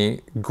giving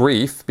me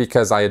grief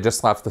because I had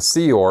just left the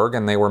Sea Org,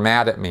 and they were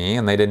mad at me,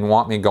 and they didn't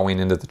want me going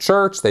into the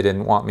church. They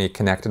didn't want me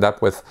connected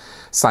up with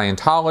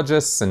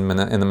Scientologists in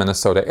the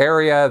Minnesota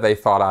area. They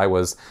thought I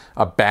was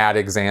a bad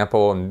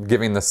example and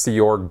giving the Sea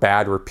Org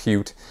bad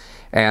repute.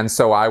 And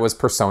so I was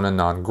persona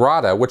non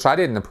grata, which I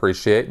didn't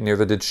appreciate,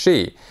 neither did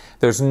she.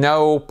 There's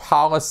no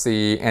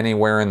policy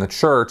anywhere in the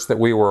church that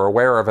we were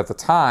aware of at the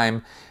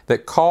time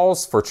that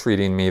calls for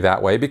treating me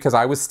that way, because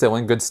I was still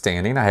in good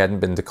standing. I hadn't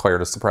been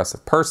declared a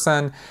suppressive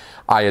person.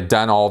 I had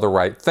done all the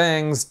right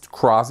things,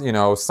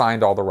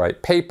 signed all the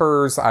right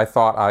papers. I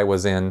thought I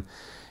was in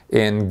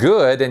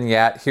good, and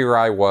yet here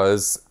I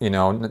was, you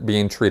know,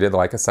 being treated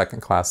like a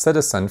second-class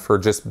citizen for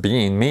just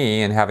being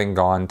me and having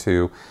gone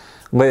to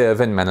live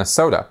in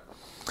Minnesota.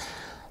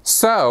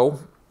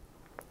 So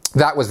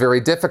that was very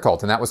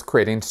difficult, and that was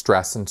creating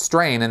stress and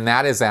strain, and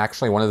that is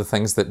actually one of the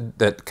things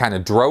that kind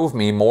of drove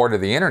me more to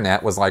the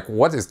internet, was like,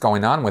 what is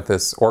going on with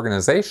this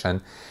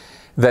organization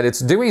that it's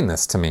doing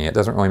this to me? It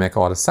doesn't really make a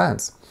lot of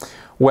sense.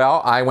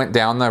 Well, I went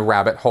down the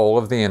rabbit hole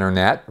of the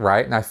internet,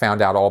 right? And I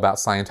found out all about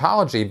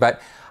Scientology,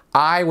 but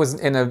I was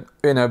in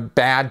a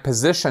bad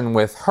position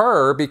with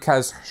her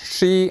because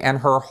she and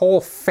her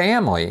whole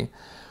family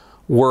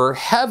were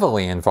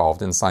heavily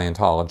involved in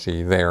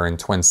Scientology there in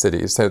Twin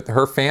Cities. So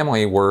her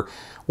family were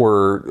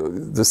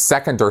the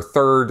second or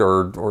third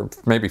or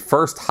maybe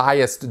first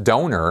highest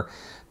donor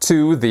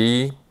to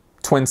the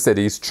Twin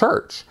Cities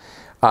church.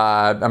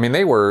 I mean,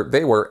 they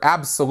were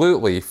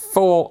absolutely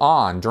full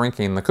on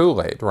drinking the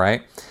Kool-Aid,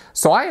 right?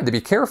 So I had to be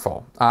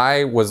careful.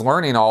 I was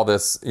learning all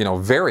this,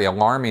 very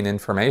alarming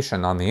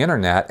information on the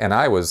internet, and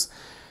I was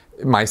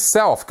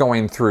myself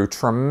going through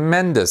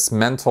tremendous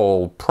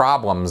mental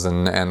problems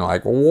and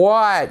like,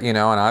 what? And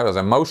I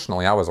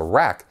was a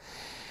wreck.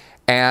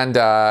 And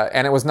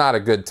it was not a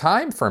good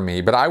time for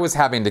me, but I was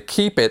having to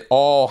keep it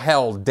all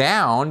held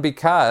down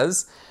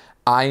because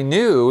I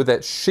knew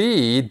that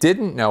she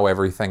didn't know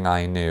everything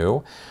I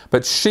knew,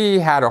 but she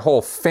had a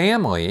whole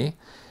family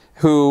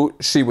who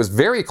she was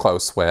very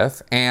close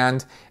with,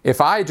 and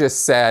if I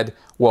just said,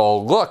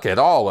 well, look at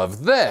all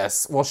of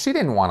this, well, she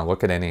didn't want to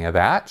look at any of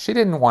that. She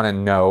didn't want to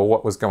know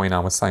what was going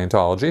on with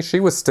Scientology. She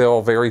was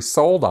still very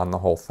sold on the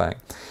whole thing.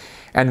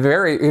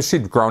 And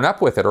she'd grown up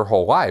with it her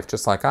whole life,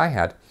 just like I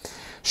had.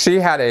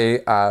 She had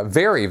a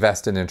very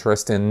vested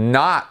interest in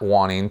not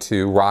wanting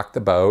to rock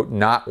the boat,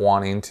 not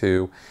wanting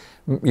to,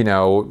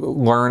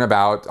 learn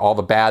about all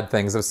the bad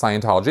things of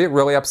Scientology. It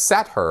really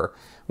upset her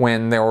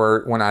when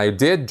I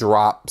did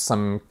drop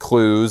some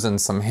clues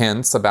and some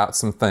hints about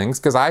some things,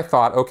 because I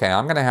thought, okay,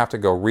 I'm going to have to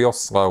go real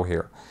slow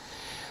here.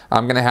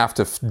 I'm going to have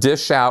to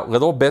dish out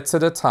little bits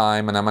at a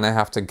time, and I'm going to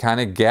have to kind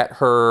of get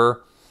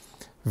her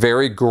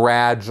very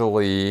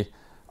gradually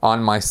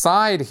on my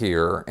side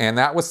here. And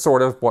that was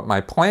sort of what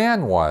my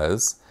plan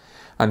was.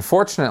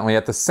 Unfortunately,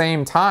 at the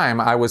same time,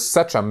 I was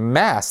such a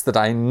mess that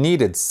I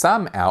needed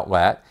some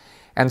outlet.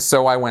 And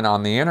so I went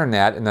on the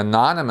internet and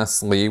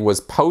anonymously was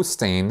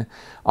posting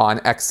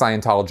on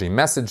ex-Scientology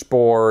message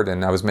board,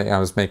 and I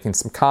was making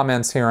some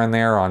comments here and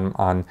there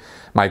on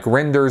Mike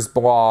Rinder's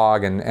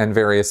blog and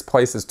various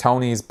places,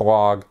 Tony's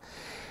blog,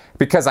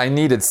 because I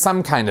needed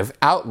some kind of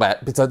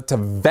outlet to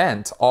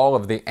vent all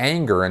of the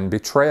anger and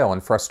betrayal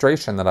and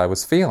frustration that I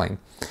was feeling.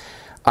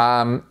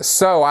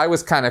 So I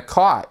was kind of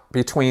caught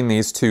between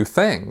these two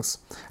things.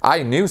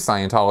 I knew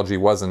Scientology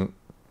wasn't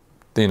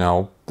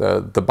the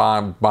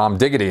bomb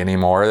diggity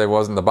anymore. It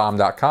wasn't the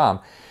bomb.com.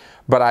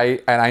 But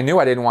I knew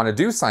I didn't want to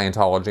do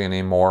Scientology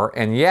anymore,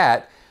 and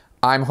yet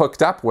I'm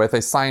hooked up with a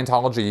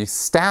Scientology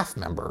staff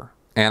member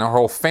and a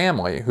whole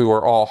family who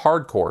are all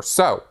hardcore.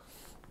 So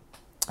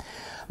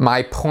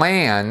my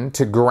plan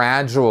to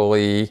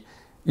gradually,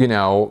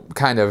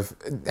 kind of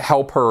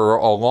help her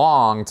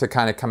along to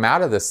kind of come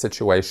out of this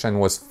situation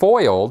was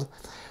foiled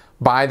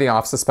by the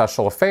Office of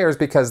Special Affairs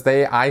because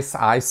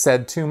I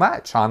said too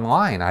much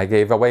online. I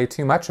gave away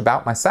too much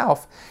about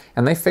myself,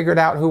 and they figured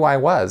out who I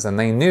was, and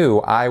they knew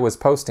I was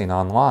posting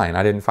online.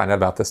 I didn't find out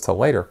about this till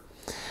later.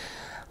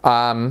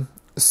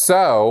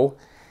 So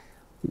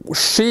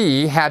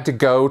she had to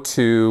go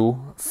to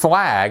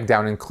Flag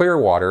down in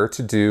Clearwater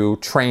to do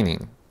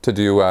training,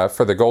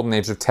 for the Golden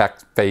Age of Tech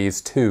Phase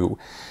 2.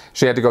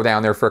 She had to go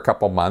down there for a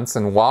couple months,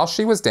 and while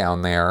she was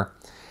down there,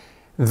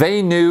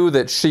 they knew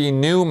that she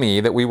knew me,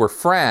 that we were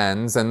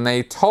friends, and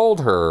they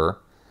told her,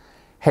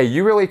 hey,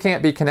 you really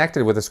can't be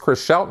connected with this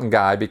Chris Shelton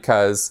guy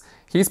because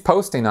he's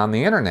posting on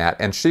the internet.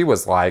 And she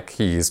was like,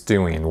 he's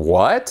doing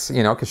what?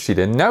 Because she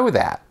didn't know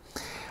that.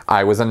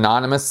 I was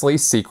anonymously,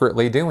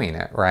 secretly doing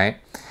it, right?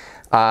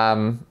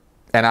 And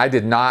I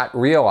did not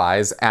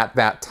realize at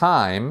that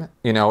time,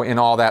 in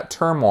all that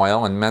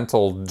turmoil and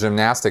mental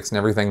gymnastics and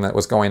everything that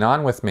was going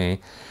on with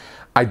me,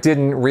 I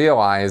didn't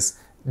realize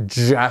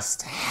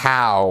just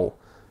how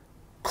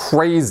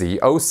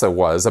crazy OSA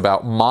was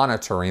about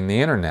monitoring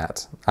the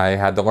internet. I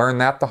had to learn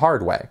that the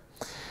hard way.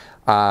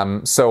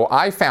 So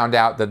I found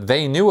out that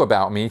they knew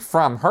about me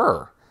from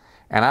her.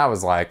 And I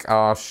was like,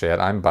 oh shit,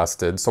 I'm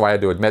busted. So I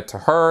had to admit to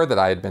her that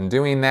I had been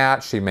doing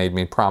that. She made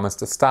me promise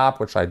to stop,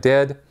 which I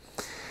did.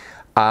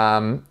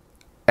 And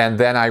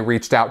then I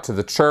reached out to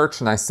the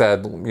church and I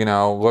said,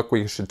 look,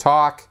 we should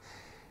talk.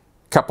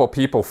 A couple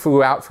people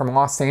flew out from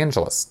Los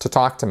Angeles to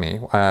talk to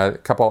me, a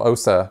couple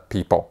OSA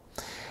people.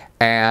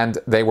 And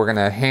they were going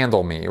to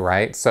handle me,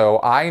 right? So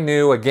I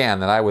knew,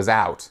 again, that I was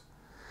out.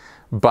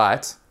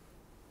 But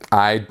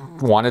I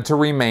wanted to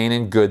remain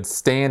in good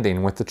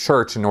standing with the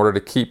church in order to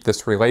keep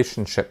this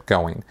relationship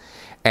going.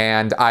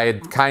 And I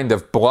had kind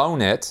of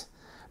blown it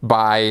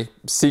by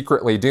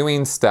secretly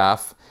doing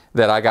stuff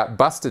that I got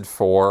busted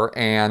for.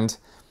 And,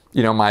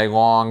 my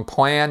long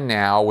plan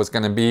now was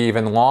going to be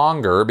even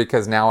longer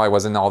because now I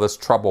was in all this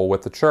trouble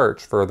with the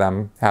church for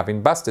them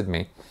having busted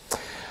me.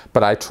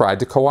 But I tried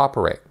to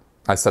cooperate.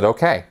 I said,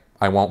 okay,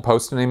 I won't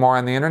post anymore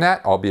on the internet.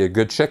 I'll be a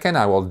good chicken.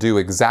 I will do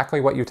exactly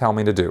what you tell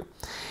me to do.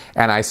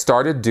 And I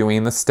started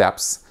doing the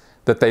steps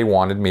that they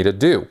wanted me to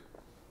do.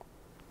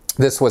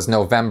 This was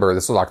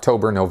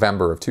October,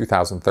 November of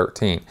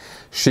 2013.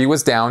 She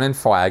was down in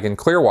Flag in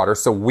Clearwater,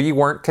 so we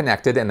weren't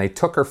connected, and they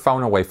took her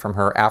phone away from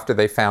her after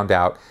they found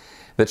out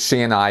that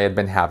she and I had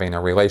been having a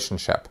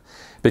relationship,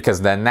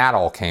 because then that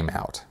all came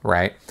out,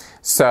 right?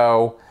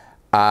 So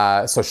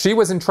she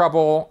was in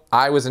trouble,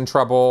 I was in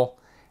trouble,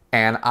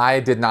 and I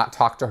did not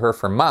talk to her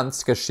for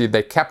months because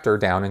they kept her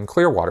down in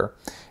Clearwater,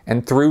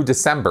 and through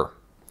December.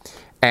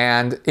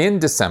 And in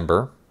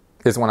December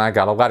is when I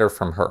got a letter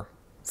from her,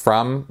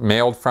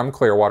 mailed from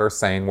Clearwater,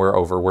 saying, we're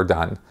over, we're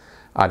done.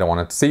 I don't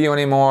want to see you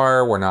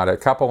anymore. We're not a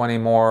couple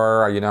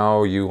anymore.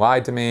 You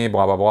lied to me,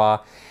 blah, blah, blah.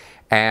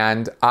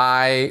 And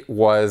I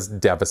was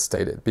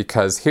devastated,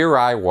 because here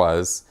I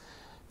was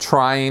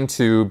trying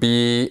to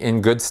be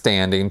in good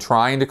standing,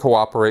 trying to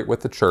cooperate with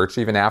the church.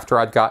 Even after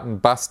I'd gotten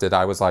busted,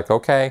 I was like,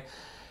 okay,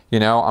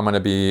 I'm going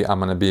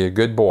to be a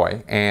good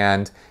boy.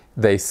 And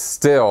they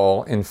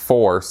still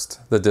enforced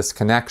the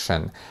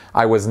disconnection.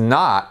 I was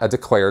not a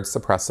declared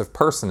suppressive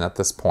person at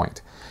this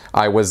point.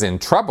 I was in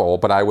trouble,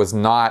 but I was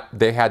not,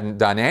 they hadn't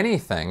done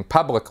anything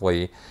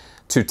publicly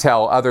to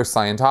tell other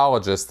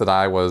Scientologists that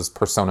I was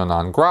persona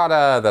non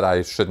grata, that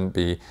I shouldn't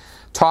be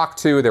talked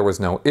to. There was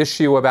no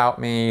issue about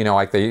me.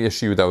 Like they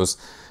issue those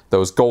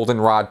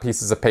goldenrod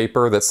pieces of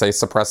paper that say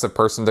suppressive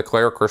person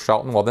declare Chris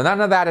Shelton. Well,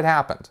 none of that had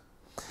happened.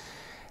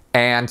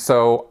 And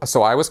so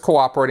I was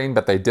cooperating,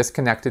 but they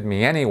disconnected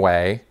me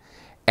anyway.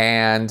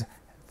 And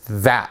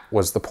that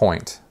was the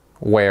point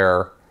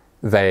where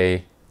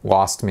they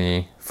lost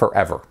me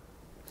forever.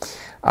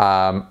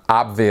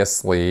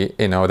 Obviously,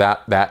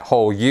 that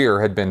whole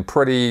year had been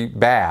pretty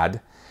bad,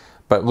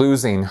 but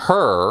losing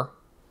her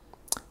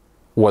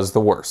was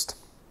the worst.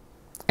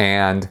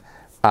 And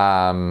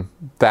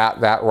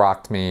that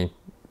rocked me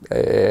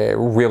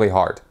really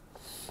hard.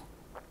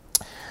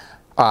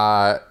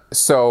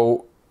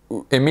 So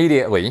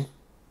immediately,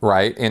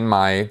 right, in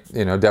my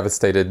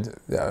devastated,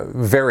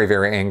 very,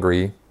 very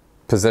angry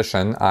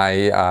position,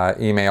 I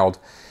emailed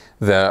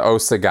the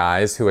OSA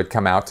guys who had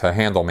come out to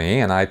handle me,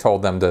 and I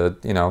told them to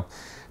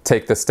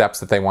take the steps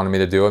that they wanted me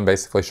to do and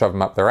basically shove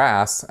them up their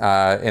ass.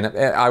 And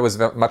I was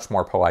much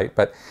more polite,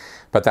 but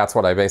that's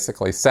what I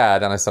basically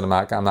said. And I said,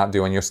 I'm not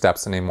doing your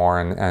steps anymore,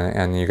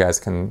 and you guys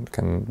can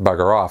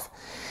bugger off.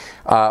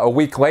 A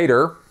week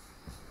later,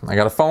 I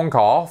got a phone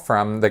call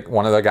from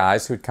one of the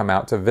guys who'd come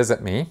out to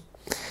visit me.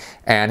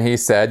 And he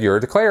said, you're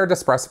a declared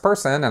suppressive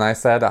person. And I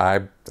said,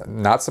 I'm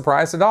not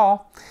surprised at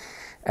all.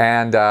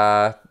 And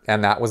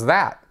that was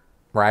that,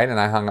 right? And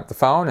I hung up the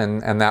phone,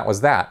 and that was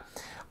that.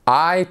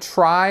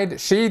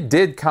 She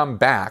did come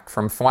back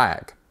from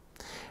Flag.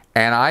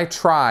 And I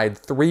tried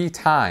 3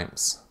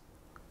 times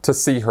to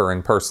see her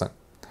in person.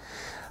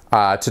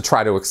 To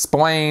try to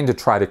explain, to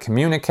try to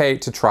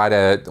communicate, to try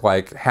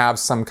to have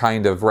some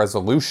kind of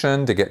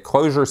resolution, to get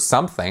closure,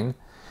 something,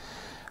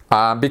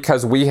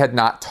 because we had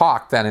not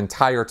talked that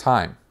entire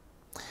time.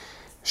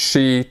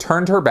 She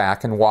turned her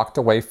back and walked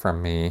away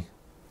from me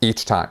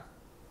each time.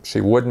 She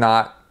would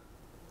not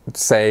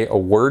say a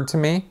word to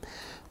me,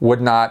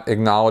 would not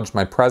acknowledge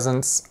my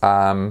presence.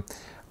 During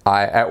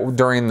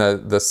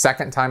the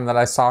second time that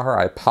I saw her,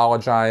 I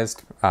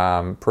apologized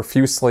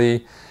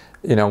profusely.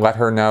 Let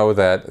her know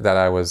that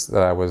I was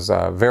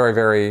very,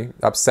 very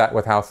upset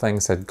with how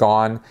things had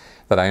gone,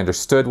 that I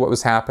understood what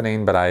was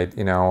happening, but I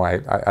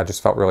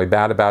just felt really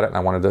bad about it, and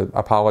I wanted to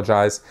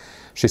apologize.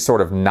 She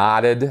sort of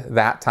nodded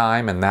that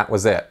time, and that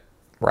was it,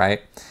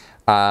 right?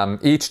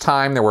 Each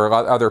time there were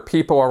other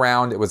people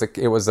around. It was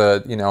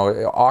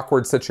a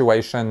awkward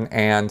situation,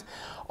 and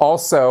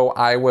also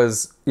I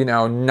was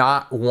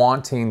not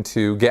wanting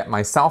to get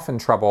myself in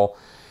trouble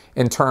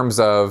in terms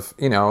of,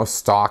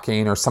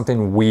 stalking or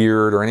something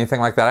weird or anything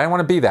like that. I didn't want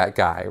to be that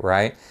guy,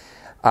 right?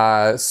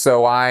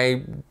 So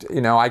I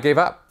gave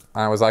up.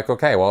 I was like,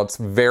 okay, well, it's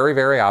very,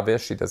 very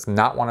obvious she does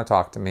not want to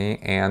talk to me,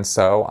 and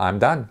so I'm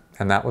done.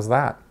 And that was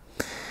that.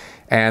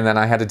 And then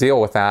I had to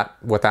deal with that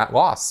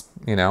loss,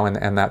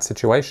 and that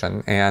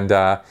situation. And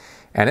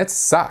it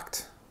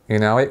sucked.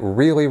 It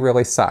really,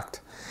 really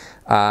sucked.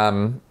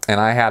 And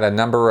I had a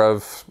number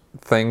of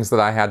things that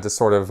I had to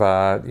sort of,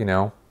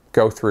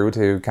 go through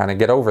to kind of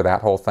get over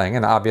that whole thing.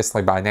 And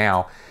obviously by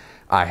now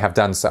I have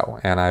done so,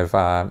 and I've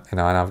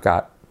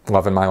got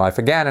love in my life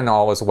again, and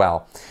all is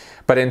well.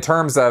 But in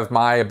terms of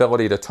my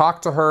ability to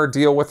talk to her,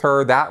 deal with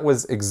her, that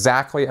was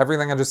exactly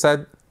everything I just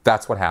said.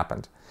 That's what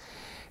happened.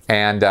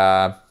 And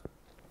I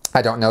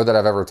don't know that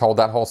I've ever told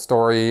that whole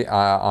story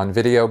on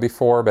video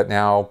before, but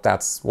now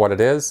that's what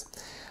it is.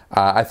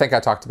 I think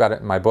I talked about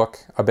it in my book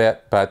a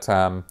bit, but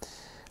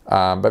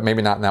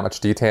maybe not in that much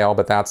detail,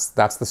 but that's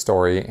the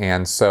story.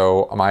 And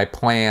so my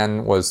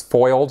plan was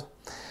foiled.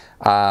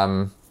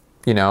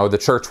 The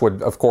church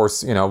would, of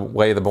course,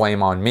 lay the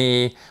blame on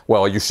me.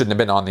 Well, you shouldn't have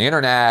been on the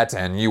internet,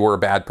 and you were a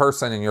bad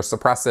person, and you're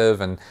suppressive,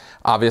 and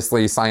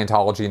obviously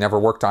Scientology never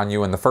worked on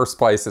you in the first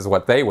place, is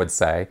what they would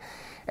say.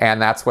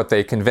 And that's what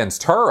they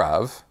convinced her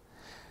of,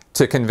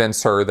 to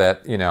convince her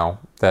that,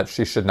 that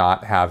she should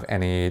not have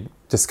any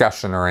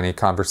discussion or any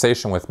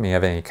conversation with me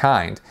of any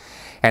kind.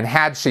 And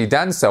had she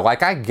done so,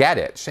 I get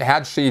it.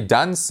 Had she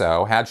done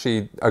so, had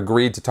she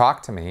agreed to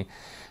talk to me,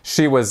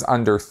 she was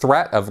under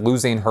threat of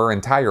losing her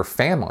entire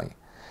family.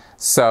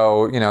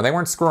 So, they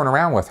weren't screwing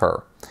around with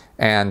her.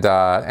 And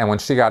when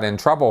she got in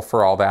trouble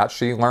for all that,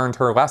 she learned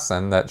her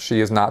lesson that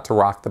she is not to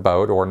rock the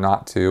boat or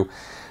not to,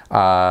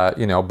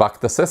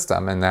 buck the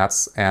system. And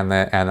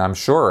I'm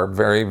sure,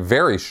 very,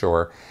 very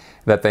sure,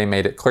 that they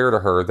made it clear to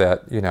her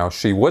that,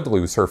 she would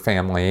lose her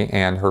family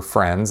and her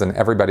friends and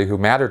everybody who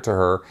mattered to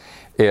her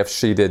if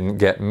she didn't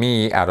get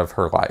me out of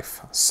her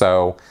life.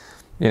 So,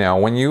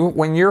 when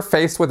you're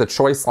faced with a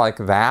choice like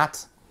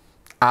that,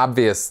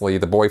 obviously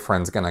the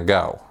boyfriend's gonna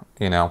go,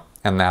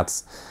 and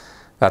that's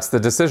the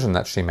decision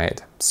that she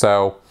made.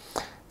 So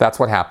that's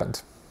what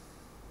happened.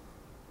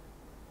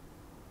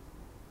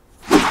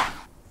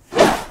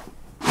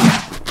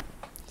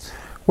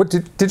 What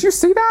did you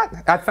see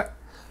that?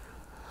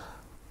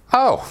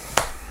 Oh,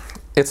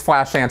 it's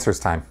Flash Answers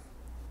time.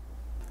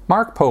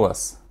 Mark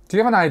Poulos, do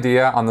you have an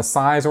idea on the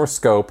size or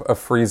scope of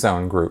free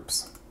zone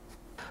groups?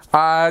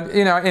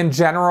 In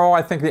general,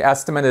 I think the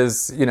estimate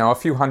is, a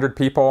few hundred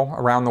people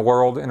around the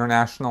world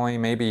internationally,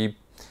 maybe,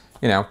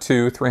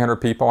 200-300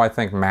 people, I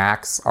think,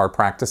 max, are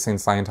practicing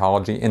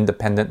Scientology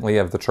independently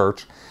of the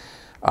church,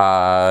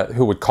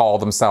 who would call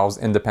themselves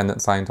independent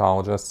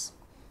Scientologists.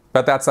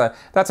 But that's a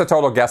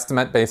total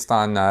guesstimate based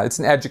on, it's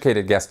an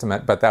educated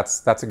guesstimate, but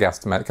that's a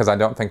guesstimate because I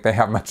don't think they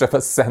have much of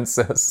a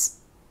census.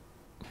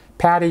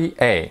 Patty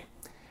A.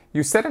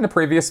 You said in a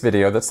previous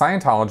video that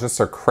Scientologists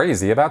are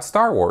crazy about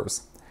Star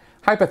Wars.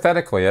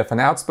 Hypothetically, if an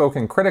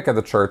outspoken critic of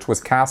the church was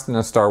cast in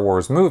a Star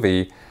Wars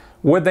movie,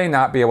 would they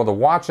not be able to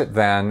watch it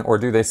then, or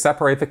do they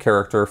separate the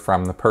character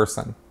from the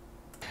person?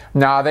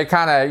 No, they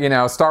kind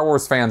of, Star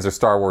Wars fans are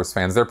Star Wars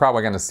fans. They're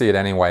probably going to see it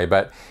anyway,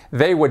 but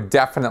they would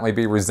definitely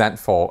be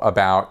resentful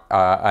about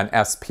an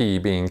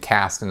SP being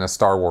cast in a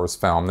Star Wars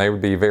film. They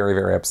would be very,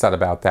 very upset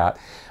about that,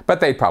 but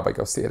they'd probably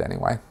go see it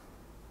anyway.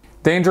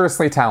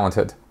 Dangerously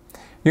Talented.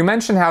 You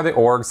mentioned how the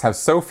orgs have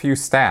so few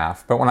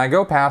staff, but when I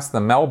go past the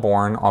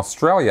Melbourne,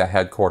 Australia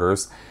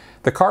headquarters,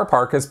 the car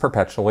park is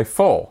perpetually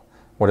full.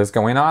 What is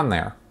going on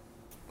there?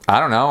 I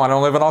don't know. I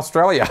don't live in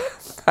Australia.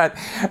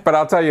 but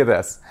I'll tell you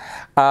this.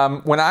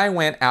 When I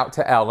went out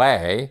to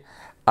LA,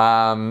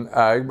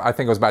 I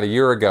think it was about a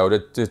year ago,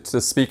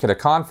 to speak at a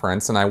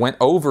conference, and I went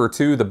over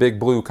to the Big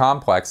Blue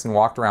complex and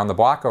walked around the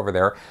block over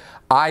there,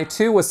 I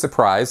too was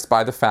surprised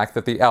by the fact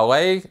that the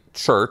LA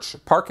church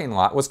parking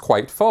lot was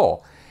quite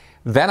full.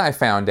 Then I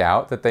found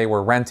out that they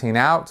were renting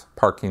out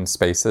parking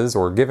spaces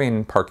or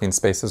giving parking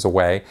spaces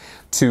away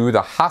to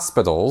the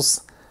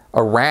hospitals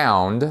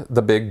around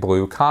the Big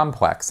Blue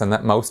complex, and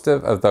that most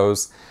of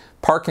those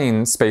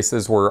parking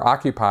spaces were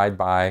occupied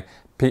by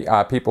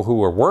people who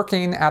were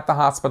working at the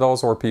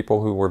hospitals or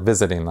people who were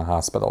visiting the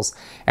hospitals.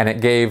 And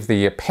it gave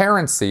the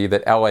apparency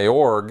that LA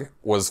Org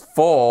was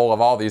full of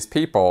all these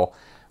people,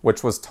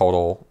 which was a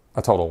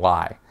total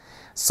lie.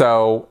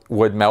 So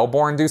would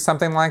Melbourne do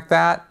something like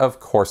that? Of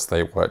course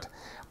they would.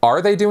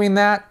 Are they doing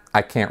that?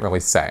 I can't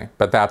really say,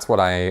 but that's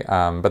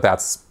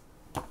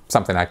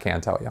something I can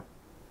tell you.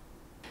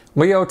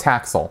 Leo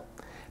Taxel.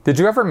 Did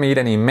you ever meet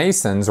any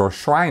Masons or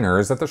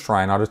Shriners at the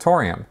Shrine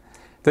Auditorium?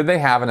 Did they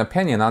have an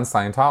opinion on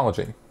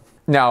Scientology?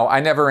 No, I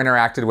never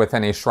interacted with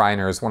any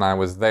Shriners when I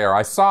was there.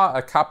 I saw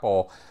a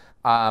couple,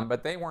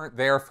 but they weren't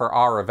there for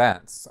our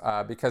events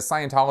because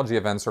Scientology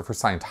events are for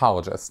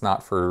Scientologists,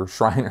 not for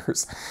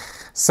Shriners.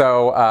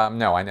 So,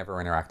 no, I never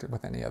interacted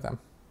with any of them.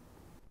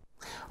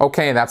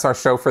 Okay, that's our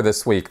show for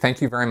this week.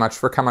 Thank you very much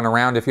for coming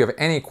around. If you have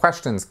any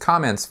questions,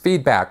 comments,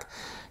 feedback,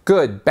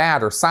 good,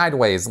 bad, or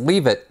sideways,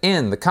 leave it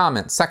in the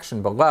comment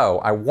section below.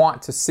 I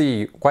want to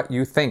see what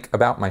you think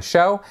about my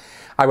show.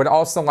 I would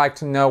also like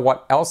to know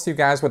what else you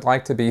guys would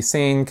like to be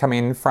seeing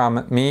coming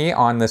from me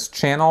on this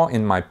channel,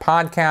 in my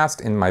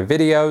podcast, in my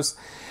videos.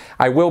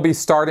 I will be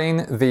starting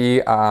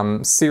the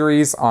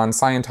series on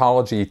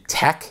Scientology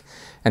tech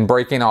and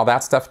breaking all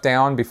that stuff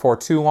down before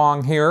too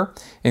long here,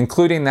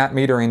 including that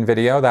metering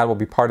video. That will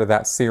be part of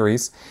that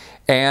series.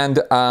 And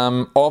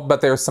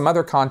but there's some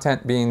other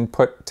content being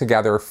put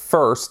together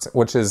first,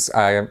 which is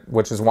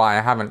why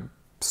I haven't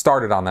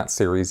started on that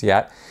series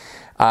yet.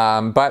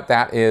 But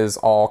that is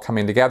all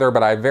coming together.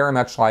 But I very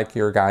much like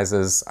your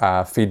guys'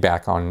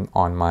 feedback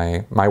on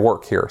my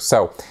work here.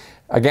 So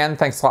again,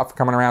 thanks a lot for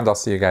coming around. I'll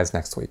see you guys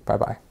next week.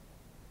 Bye-bye.